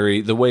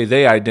missionary, the way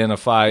they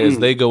identify as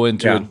they go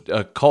into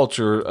a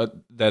culture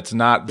that's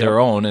not their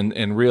own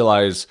and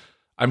realize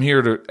I'm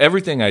here to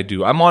everything I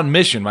do. I'm on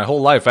mission my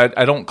whole life.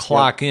 I don't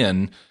clock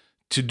in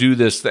to do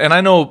this. And I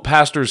know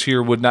pastors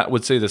here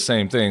would say the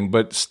same thing,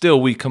 but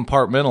still we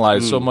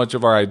compartmentalize so much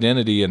of our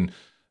identity and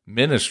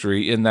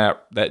ministry in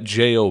that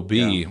job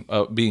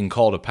being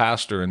called a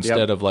pastor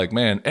instead of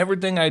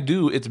everything I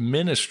do, it's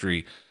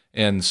ministry.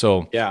 And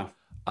so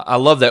I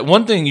love that.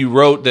 One thing you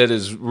wrote that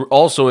is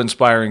also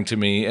inspiring to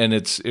me, and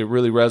it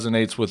really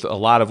resonates with a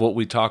lot of what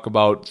we talk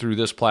about through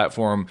this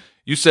platform.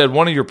 You said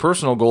one of your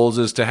personal goals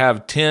is to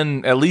have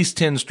at least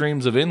 10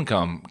 streams of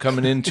income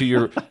coming into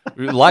your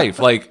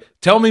life.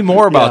 Tell me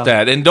more about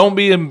that, and don't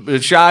be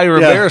shy or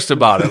embarrassed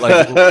about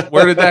it.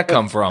 Where did that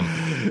come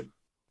from?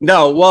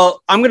 No,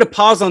 well, I'm going to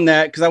pause on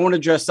that because I want to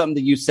address something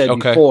that you said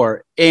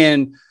before.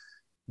 And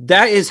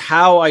that is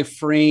how I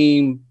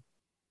frame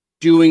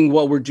doing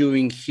what we're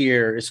doing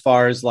here as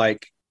far as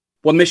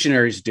what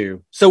missionaries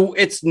do. So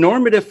it's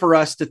normative for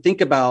us to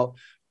think about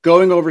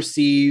going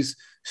overseas,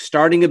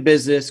 starting a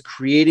business,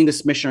 creating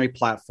this missionary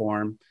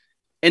platform.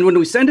 And when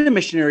we send a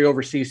missionary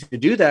overseas to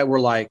do that, we're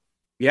like,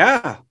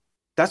 yeah,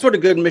 that's what a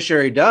good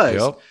missionary does.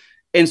 Yep.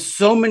 And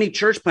so many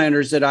church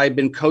planners that I've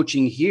been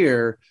coaching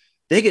here,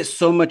 they get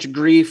so much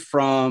grief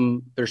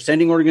from their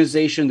sending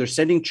organization, their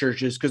sending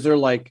churches, because they're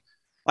like,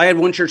 I had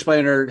one church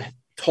planner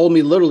told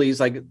me literally, he's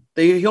like,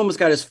 he almost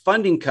got his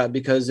funding cut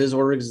because his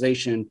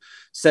organization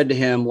said to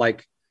him,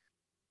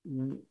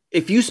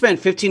 if you spend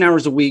 15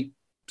 hours a week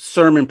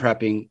sermon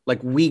prepping,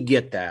 we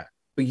get that,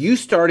 but you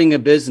starting a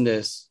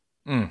business,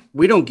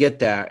 we don't get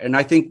that. And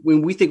I think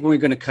when we think we're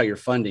going to cut your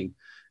funding,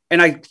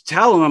 and I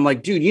tell him, I'm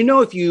like, dude,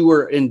 if you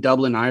were in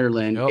Dublin,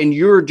 Ireland, and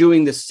you're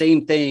doing the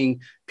same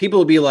thing, people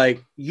will be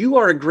like, you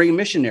are a great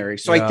missionary.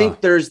 So I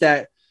think there's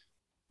that.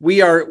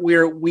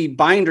 We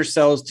bind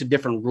ourselves to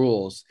different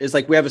rules. It's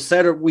we have a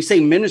set of, we say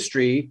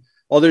ministry,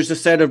 there's a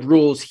set of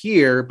rules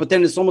here, but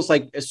then it's almost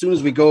as soon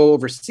as we go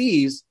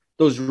overseas,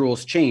 those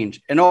rules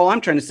change. And all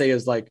I'm trying to say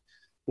is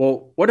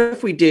well, what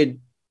if we did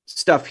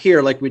stuff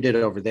here like we did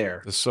it over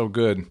there? That's so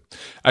good.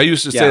 I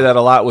used to say that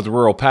a lot with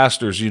rural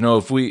pastors.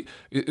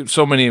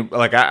 So many,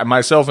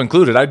 myself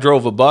included, I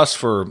drove a bus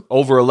for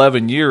over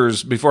 11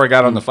 years before I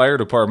got on the fire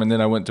department. Then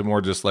I went to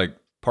more just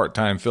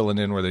part-time filling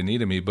in where they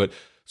needed me. But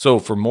so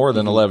for more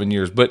than 11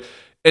 years,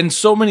 and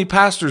so many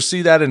pastors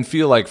see that and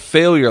feel like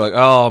failure, like,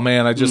 oh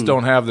man, I just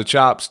don't have the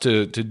chops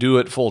to do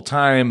it full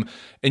time.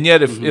 And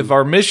yet if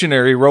our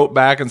missionary wrote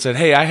back and said,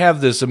 hey, I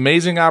have this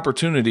amazing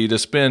opportunity to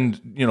spend,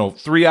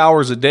 3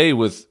 hours a day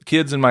with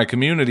kids in my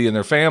community and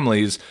their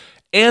families,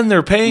 and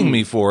they're paying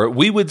me for it,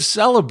 we would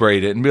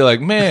celebrate it and be like,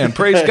 man,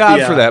 praise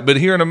God for that. But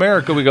here in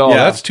America, we go, oh,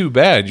 that's too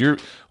bad.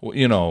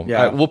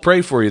 We'll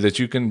pray for you that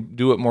you can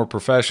do it more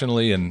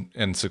professionally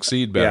and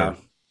succeed better.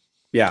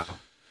 Yeah.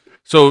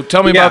 So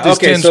tell me about these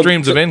 10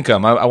 streams of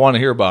income. I want to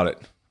hear about it.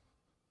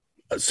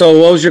 So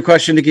what was your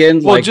question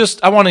again? Well,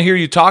 I want to hear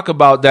you talk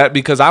about that,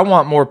 because I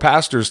want more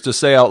pastors to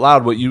say out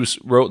loud what you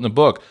wrote in the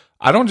book.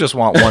 I don't just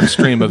want one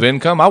stream of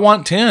income. I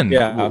want 10.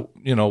 Yeah.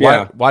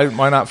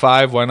 Why not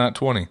 5? Why not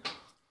 20?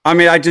 I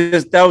mean,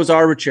 that was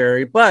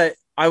arbitrary, but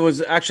I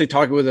was actually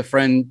talking with a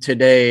friend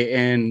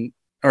today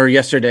or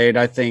yesterday, and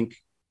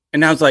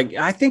I was like,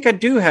 I think I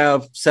do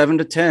have 7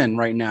 to 10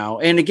 right now.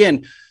 And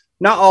again,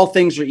 not all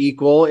things are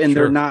equal, and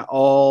they're not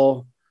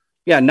all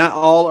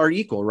are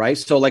equal, right?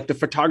 So like the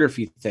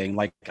photography thing,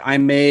 like I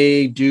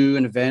may do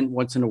an event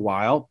once in a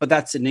while, but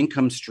that's an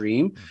income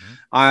stream.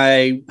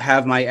 I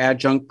have my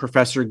adjunct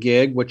professor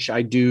gig, which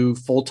I do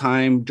full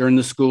time during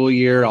the school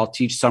year. I'll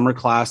teach summer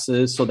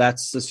classes. So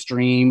that's the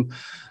stream.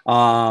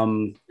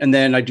 And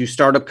then I do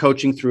startup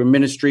coaching through a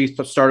ministry,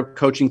 startup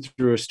coaching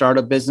through a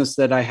startup business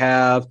that I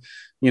have.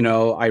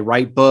 I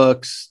write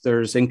books.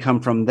 There's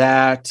income from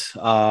that.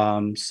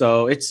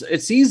 So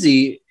it's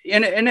easy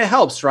and it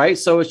helps, right?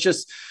 So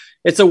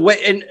it's a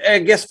way. And I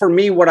guess for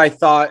me, what I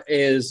thought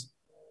is,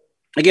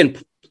 again,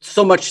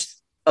 so much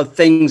of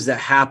things that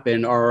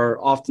happen are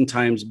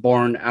oftentimes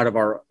born out of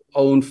our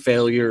own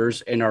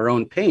failures and our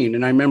own pain.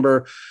 And I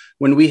remember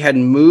when we had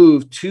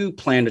moved to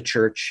plant a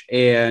church,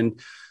 and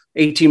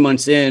 18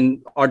 months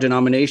in, our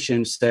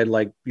denomination said,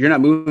 like, you're not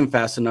moving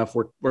fast enough.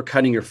 We're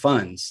cutting your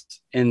funds.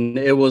 And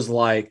it was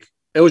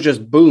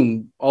just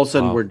boom, all of a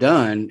sudden we're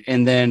done.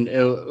 And then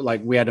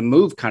we had to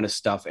move kind of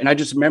stuff. And I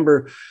just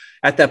remember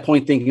at that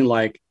point thinking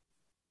like,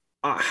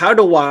 how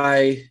do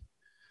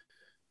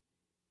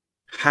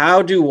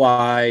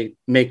I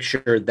make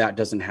sure that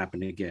doesn't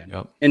happen again?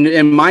 Yep. And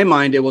in my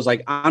mind, it was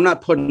like, I'm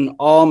not putting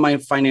all my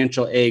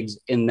financial eggs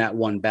in that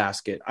one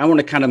basket. I want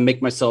to kind of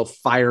make myself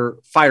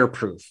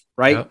fireproof.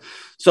 Right. Yep.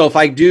 So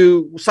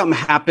if something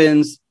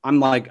happens, I'm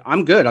like,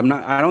 I'm good. I don't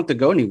have to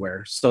go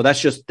anywhere. So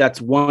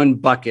that's one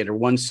bucket or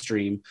one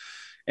stream.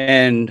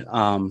 And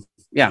so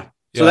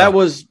that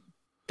was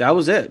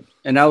it.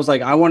 And I was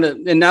like,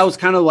 and that was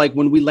kind of like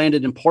when we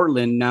landed in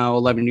Portland now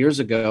 11 years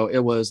ago, it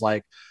was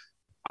like,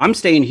 I'm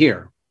staying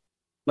here.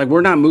 Like,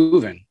 we're not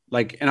moving.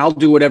 Like, and I'll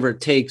do whatever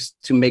it takes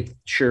to make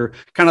sure,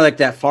 kind of like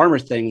that farmer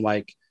thing,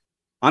 like,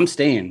 I'm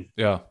staying.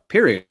 Yeah.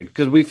 Period.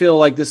 Because we feel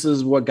like this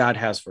is what God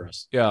has for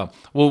us. Yeah.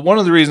 Well, one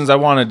of the reasons I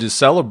wanted to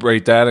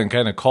celebrate that and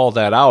kind of call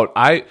that out,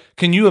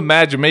 can you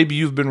imagine, maybe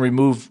you've been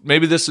removed,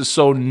 maybe this is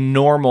so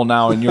normal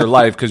now in your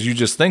life because you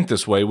just think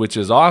this way, which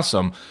is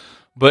awesome.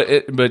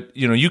 But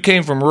you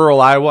came from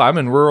rural Iowa. I'm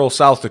in rural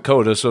South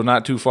Dakota, so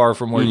not too far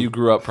from where you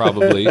grew up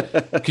probably.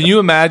 Can you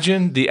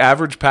imagine the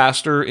average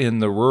pastor in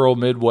the rural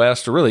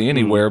Midwest, or really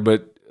anywhere,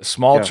 but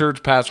small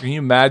church pastor, can you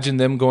imagine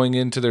them going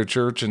into their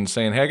church and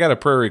saying, hey, I got a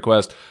prayer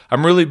request.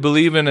 I'm really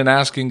believing and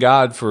asking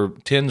God for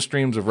 10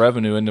 streams of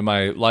revenue into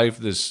my life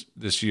this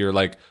year.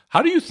 Like,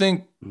 how do you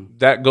think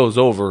that goes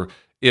over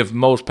if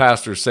most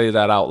pastors say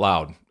that out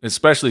loud,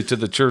 especially to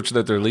the church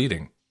that they're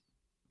leading?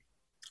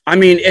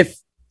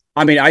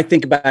 I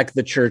think back to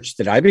the church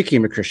that I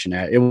became a Christian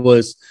at. It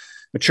was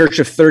a church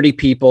of 30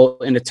 people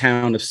in a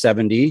town of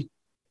 70.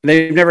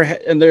 They've never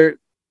had, and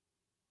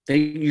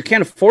you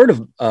can't afford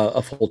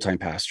a full-time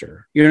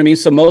pastor. You know what I mean?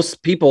 So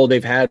most people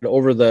they've had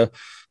over the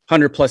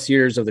 100+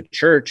 years of the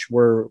church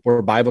were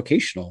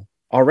bivocational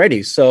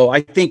already. So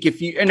I think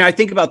I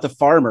think about the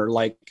farmer,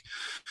 like,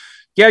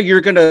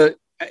 you're going to,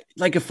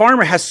 like, a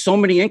farmer has so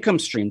many income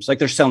streams. Like,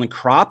 they're selling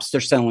crops,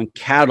 they're selling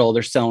cattle,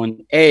 they're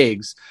selling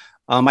eggs.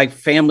 My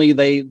family,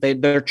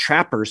 they're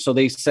trappers. So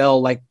they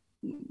sell hides,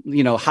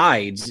 you know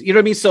what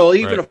I mean? So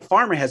even a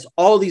farmer has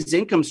all these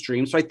income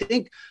streams. So I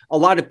think a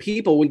lot of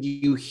people, when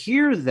you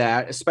hear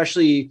that,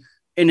 especially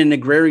in an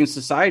agrarian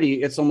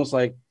society, it's almost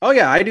like, oh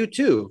yeah, I do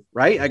too.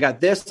 Right. I got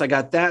this, I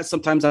got that.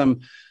 Sometimes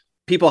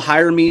people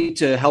hire me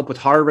to help with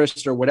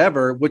harvest or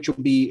whatever, which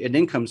will be an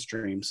income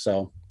stream.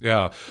 So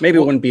maybe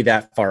it wouldn't be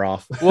that far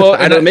off. Well,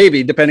 I don't know,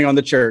 maybe depending on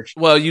the church.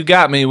 Well, you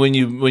got me when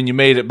you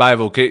made it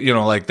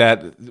bivocational, like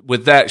that.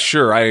 With that,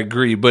 sure, I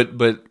agree. But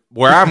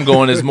where I'm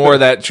going is more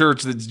that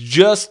church that's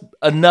just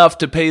enough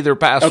to pay their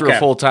pastor a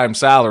full-time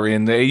salary,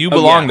 and you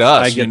belong to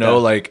us. You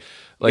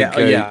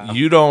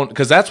don't,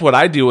 because that's what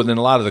I deal with in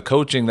a lot of the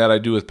coaching that I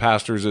do with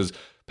pastors is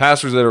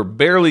pastors that are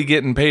barely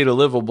getting paid a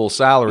livable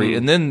salary,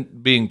 and then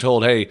being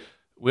told, hey,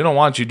 we don't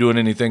want you doing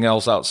anything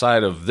else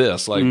outside of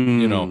this.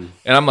 And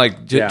I'm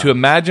like, to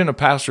imagine a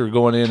pastor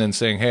going in and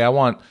saying, hey,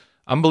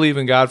 I'm I'm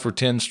believing God for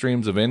 10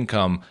 streams of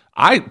income.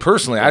 I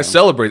personally, I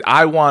celebrate.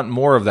 I want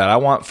more of that. I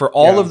want, for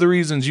all of the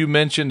reasons you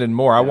mentioned and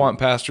more, I want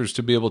pastors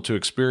to be able to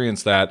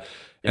experience that.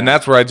 And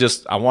that's where I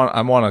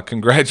want to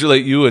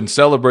congratulate you and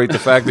celebrate the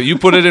fact that you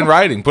put it in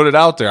writing, put it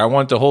out there. I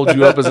want to hold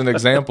you up as an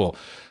example.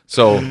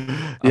 So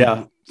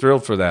I'm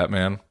thrilled for that,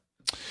 man.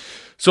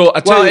 So I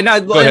tell you,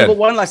 go ahead. But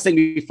one last thing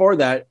before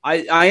that,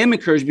 I am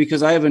encouraged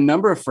because I have a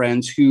number of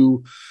friends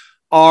who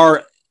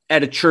are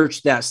at a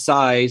church that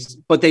size,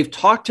 but they've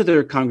talked to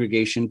their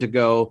congregation to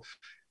go,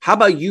 how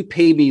about you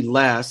pay me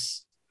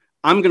less?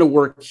 I'm going to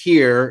work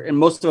here. And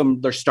most of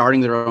them, they're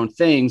starting their own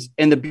things.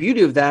 And the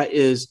beauty of that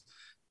is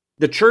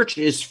the church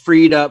is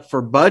freed up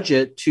for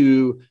budget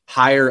to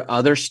hire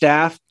other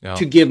staff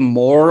to give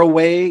more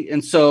away.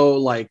 And so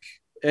like,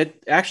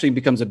 it actually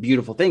becomes a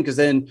beautiful thing because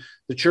then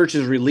the church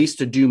is released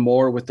to do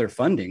more with their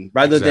funding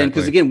rather than,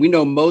 because again, we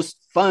know most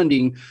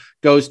funding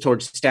goes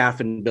towards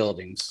staff and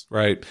buildings.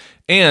 Right.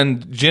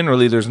 And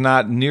generally there's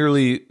not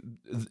nearly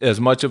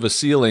as much of a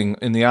ceiling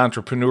in the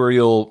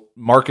entrepreneurial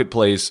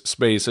marketplace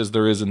space as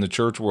there is in the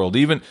church world.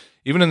 Even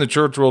in the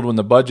church world, when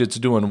the budget's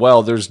doing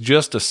well, there's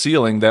just a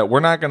ceiling that we're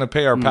not going to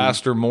pay our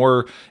pastor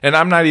more. And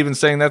I'm not even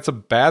saying that's a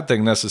bad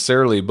thing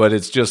necessarily, but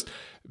it's just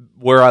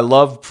where I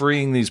love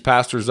freeing these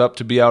pastors up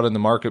to be out in the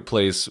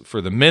marketplace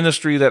for the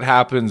ministry that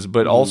happens,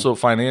 but also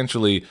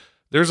financially,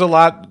 there's a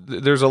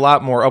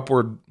lot more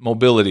upward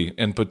mobility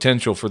and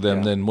potential for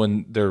them than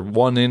when their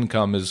one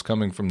income is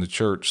coming from the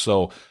church.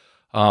 So,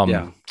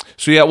 well,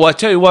 I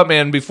tell you what,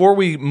 man, before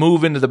we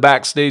move into the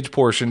backstage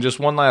portion, just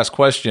one last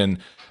question.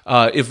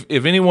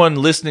 If anyone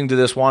listening to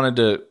this wanted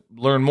to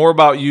learn more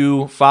about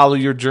you, follow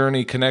your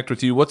journey, connect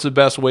with you, what's the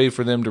best way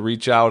for them to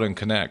reach out and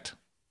connect?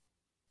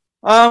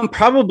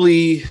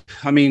 Probably,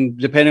 I mean,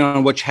 depending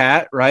on which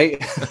hat,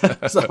 right?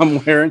 So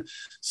I'm wearing.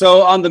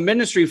 So on the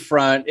ministry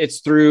front,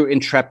 it's through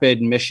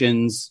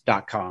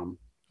intrepidmissions.com.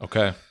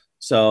 Okay.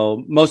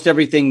 So most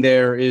everything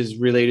there is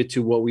related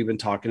to what we've been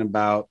talking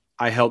about.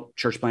 I help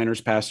church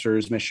planners,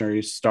 pastors,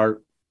 missionaries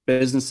start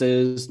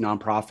businesses,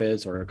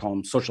 nonprofits, or I call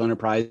them social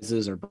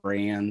enterprises or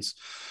brands.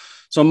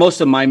 So most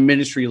of my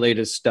ministry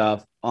related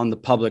stuff on the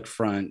public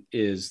front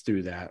is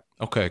through that.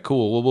 Okay,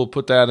 cool. Well, we'll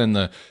put that in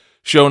the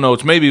show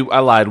notes. Maybe I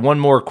lied. One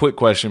more quick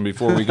question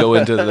before we go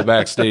into the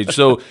backstage.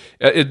 So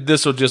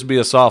this will just be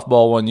a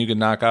softball one you can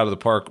knock out of the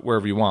park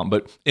wherever you want.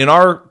 But in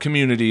our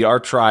community,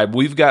 our tribe,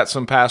 we've got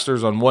some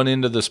pastors on one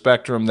end of the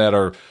spectrum that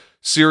are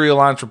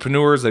serial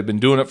entrepreneurs. They've been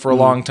doing it for a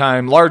long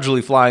time,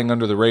 largely flying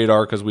under the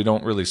radar because we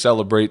don't really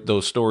celebrate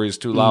those stories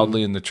too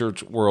loudly in the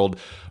church world.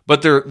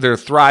 But they're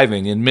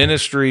thriving in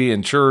ministry,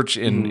 in church,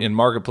 in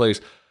marketplace.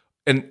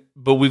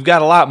 But we've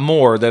got a lot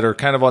more that are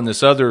kind of on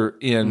this other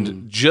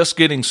end, just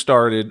getting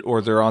started, or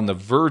they're on the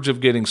verge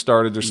of getting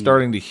started. They're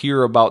starting to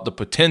hear about the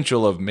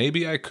potential of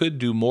maybe I could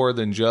do more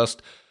than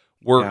just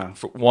work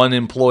for one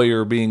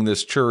employer, being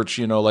this church.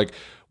 You know, like,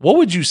 what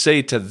would you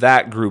say to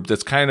that group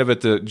that's kind of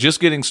at the just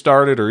getting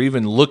started or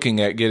even looking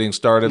at getting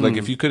started? Like,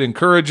 if you could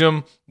encourage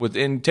them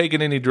take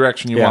it any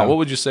direction you want, what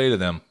would you say to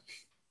them?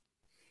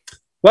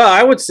 Well,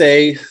 I would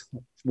say,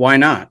 why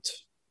not?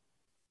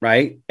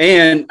 Right.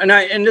 And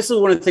this is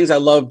one of the things I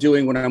love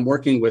doing when I'm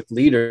working with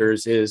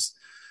leaders is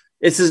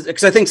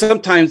because I think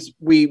sometimes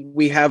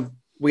we have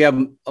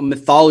a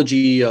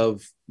mythology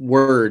of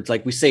words.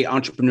 Like we say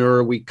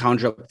entrepreneur, we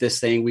conjure up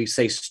this thing. We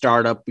say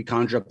startup, we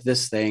conjure up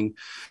this thing.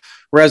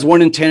 Whereas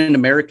 1 in 10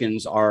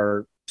 Americans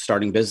are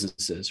starting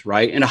businesses,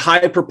 right? And a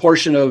high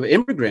proportion of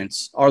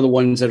immigrants are the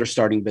ones that are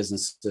starting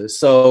businesses.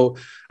 So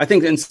I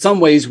think in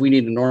some ways we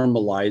need to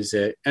normalize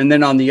it. And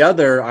then on the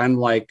other, I'm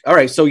like, all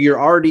right, so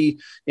you're already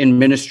in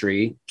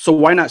ministry. So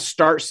why not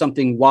start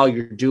something while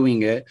you're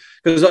doing it?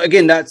 Because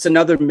again, that's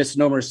another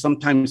misnomer.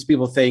 Sometimes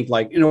people think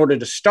like, in order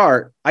to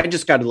start, I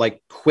just got to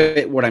like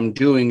quit what I'm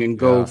doing and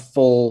go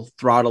full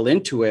throttle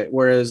into it.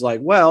 Whereas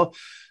like, well,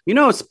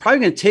 it's probably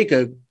going to take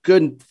a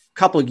good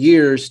couple of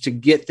years to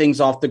get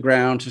things off the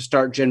ground, to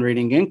start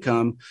generating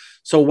income.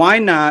 So why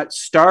not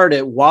start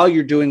it while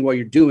you're doing what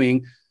you're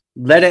doing?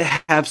 Let it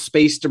have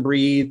space to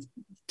breathe,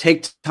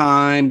 take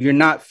time. You're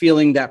not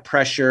feeling that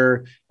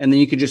pressure. And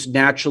then you can just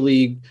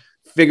naturally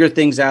figure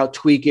things out,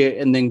 tweak it,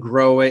 and then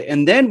grow it.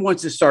 And then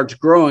once it starts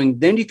growing,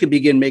 then you can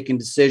begin making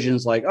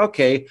decisions like,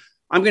 okay,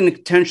 I'm going to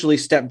potentially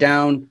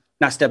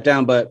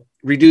but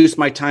reduce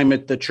my time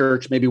at the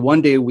church, maybe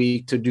 1 day a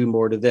week to do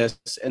more to this,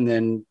 and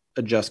then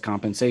adjust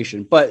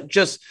compensation. But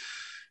just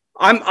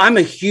I'm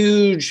a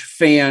huge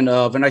fan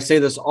of, and I say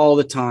this all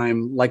the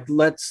time, like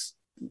it's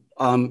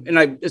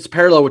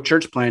parallel with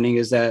church planning,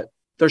 is that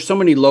there's so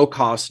many low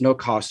cost, no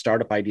cost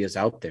startup ideas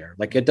out there.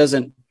 Like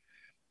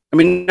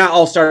not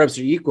all startups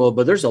are equal,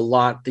 but there's a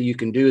lot that you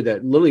can do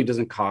that literally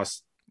doesn't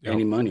cost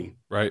any money.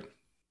 Right.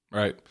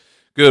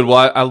 Good.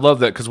 Well, I love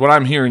that, because what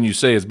I'm hearing you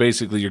say is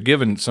basically you're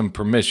given some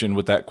permission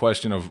with that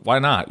question of why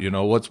not?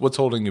 What's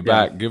holding you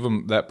back? Give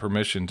them that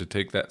permission to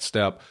take that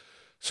step.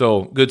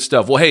 So good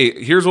stuff. Well,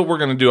 hey, here's what we're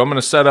going to do. I'm going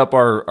to set up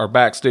our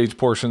backstage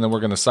portion, then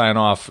we're going to sign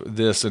off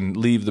this and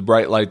leave the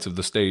bright lights of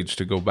the stage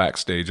to go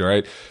backstage, all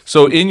right?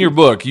 So in your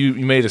book, you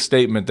made a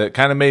statement that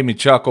kind of made me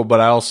chuckle, but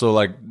I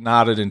also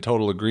nodded in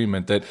total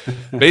agreement that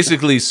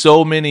basically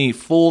so many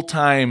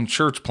full-time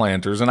church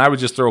planters, and I would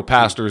just throw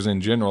pastors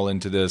in general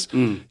into this,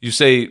 you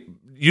say,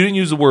 you didn't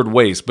use the word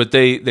waste, but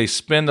they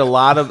spend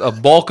a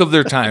bulk of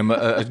their time,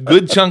 a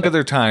good chunk of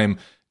their time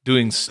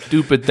doing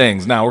stupid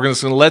things. Now, we're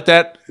just going to let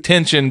that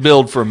tension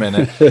build for a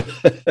minute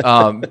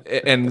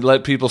and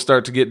let people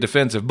start to get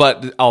defensive.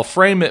 But I'll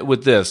frame it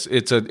with this.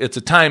 It's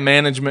a time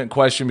management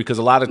question, because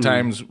a lot of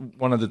times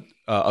one of the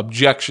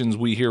objections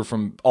we hear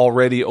from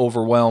already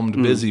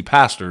overwhelmed, busy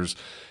pastors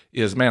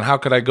is, man, how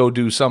could I go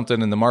do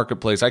something in the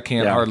marketplace? I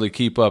can't hardly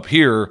keep up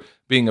here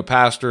being a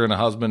pastor and a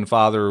husband,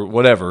 father,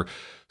 whatever.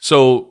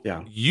 So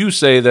you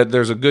say that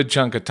there's a good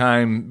chunk of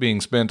time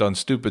being spent on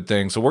stupid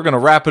things. So we're going to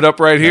wrap it up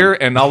right here,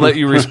 and I'll let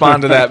you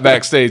respond to that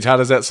backstage. How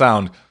does that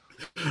sound?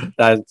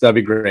 That'd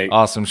be great.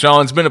 Awesome.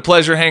 Sean, it's been a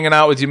pleasure hanging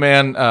out with you,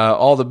 man.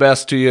 All the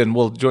best to you, and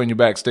we'll join you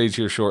backstage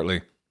here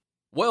shortly.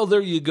 Well, there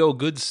you go.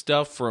 Good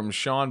stuff from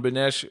Sean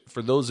Benesch.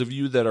 For those of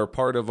you that are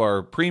part of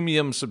our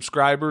premium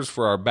subscribers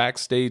for our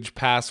backstage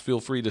pass, feel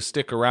free to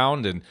stick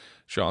around, and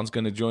Sean's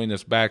going to join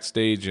us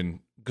backstage and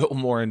go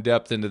more in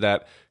depth into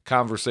that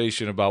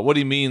conversation about what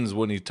he means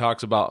when he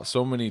talks about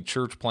so many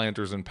church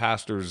planters and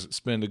pastors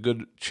spend a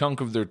good chunk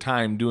of their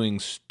time doing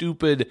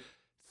stupid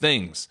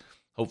things.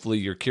 Hopefully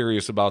you're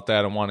curious about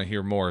that and want to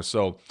hear more.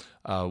 So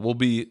we'll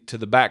be to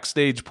the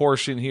backstage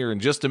portion here in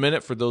just a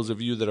minute for those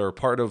of you that are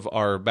part of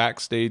our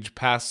Backstage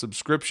Pass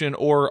subscription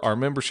or our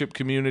membership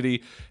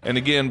community. And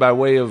again, by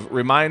way of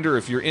reminder,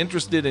 if you're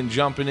interested in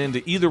jumping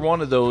into either one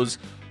of those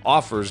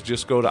offers,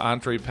 just go to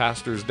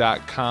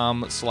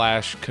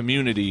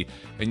entrepastors.com/community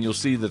and you'll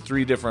see the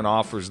 3 different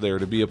offers there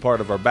to be a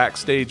part of our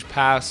Backstage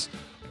Pass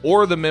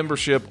or the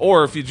membership.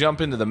 Or if you jump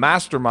into the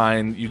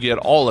mastermind, you get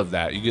all of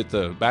that. You get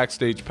the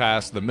Backstage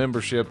Pass, the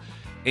membership,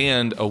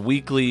 and a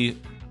weekly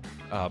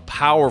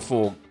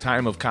powerful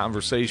time of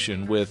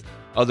conversation with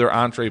other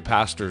Entre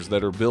pastors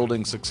that are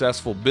building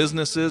successful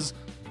businesses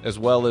as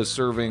well as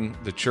serving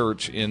the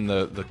church in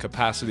the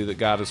capacity that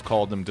God has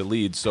called them to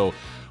lead. So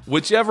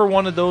whichever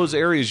one of those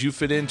areas you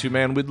fit into,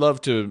 man, we'd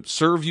love to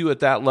serve you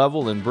at that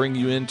level and bring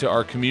you into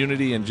our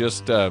community and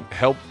just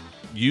help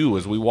you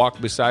as we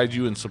walk beside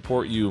you and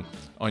support you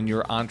on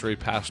your Entre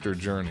pastor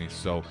journey.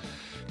 So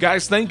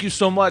guys, thank you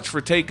so much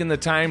for taking the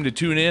time to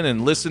tune in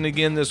and listen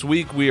again this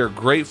week. We are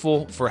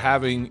grateful for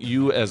having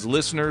you as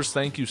listeners.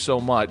 Thank you so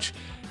much.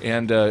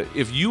 And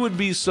if you would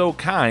be so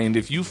kind,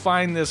 if you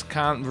find this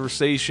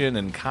conversation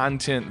and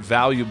content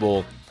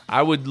valuable,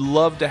 I would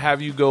love to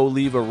have you go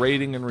leave a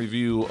rating and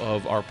review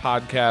of our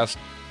podcast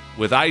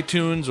with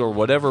iTunes or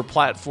whatever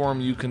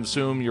platform you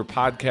consume your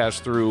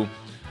podcast through.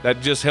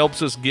 That just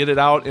helps us get it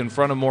out in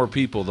front of more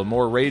people. The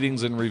more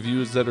ratings and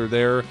reviews that are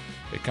there,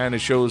 it kind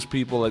of shows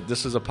people that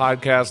this is a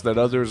podcast that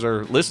others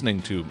are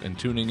listening to and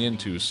tuning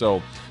into.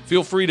 So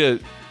feel free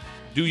to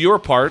do your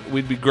part.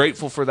 We'd be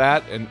grateful for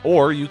that.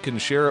 Or you can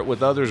share it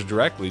with others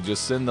directly.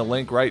 Just send the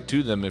link right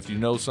to them. If you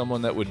know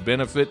someone that would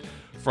benefit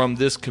from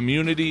this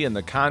community and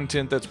the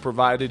content that's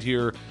provided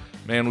here,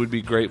 man, we'd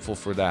be grateful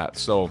for that.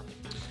 So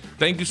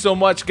thank you so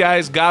much,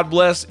 guys. God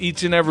bless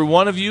each and every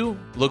one of you.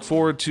 Look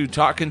forward to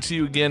talking to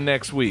you again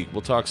next week.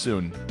 We'll talk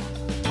soon.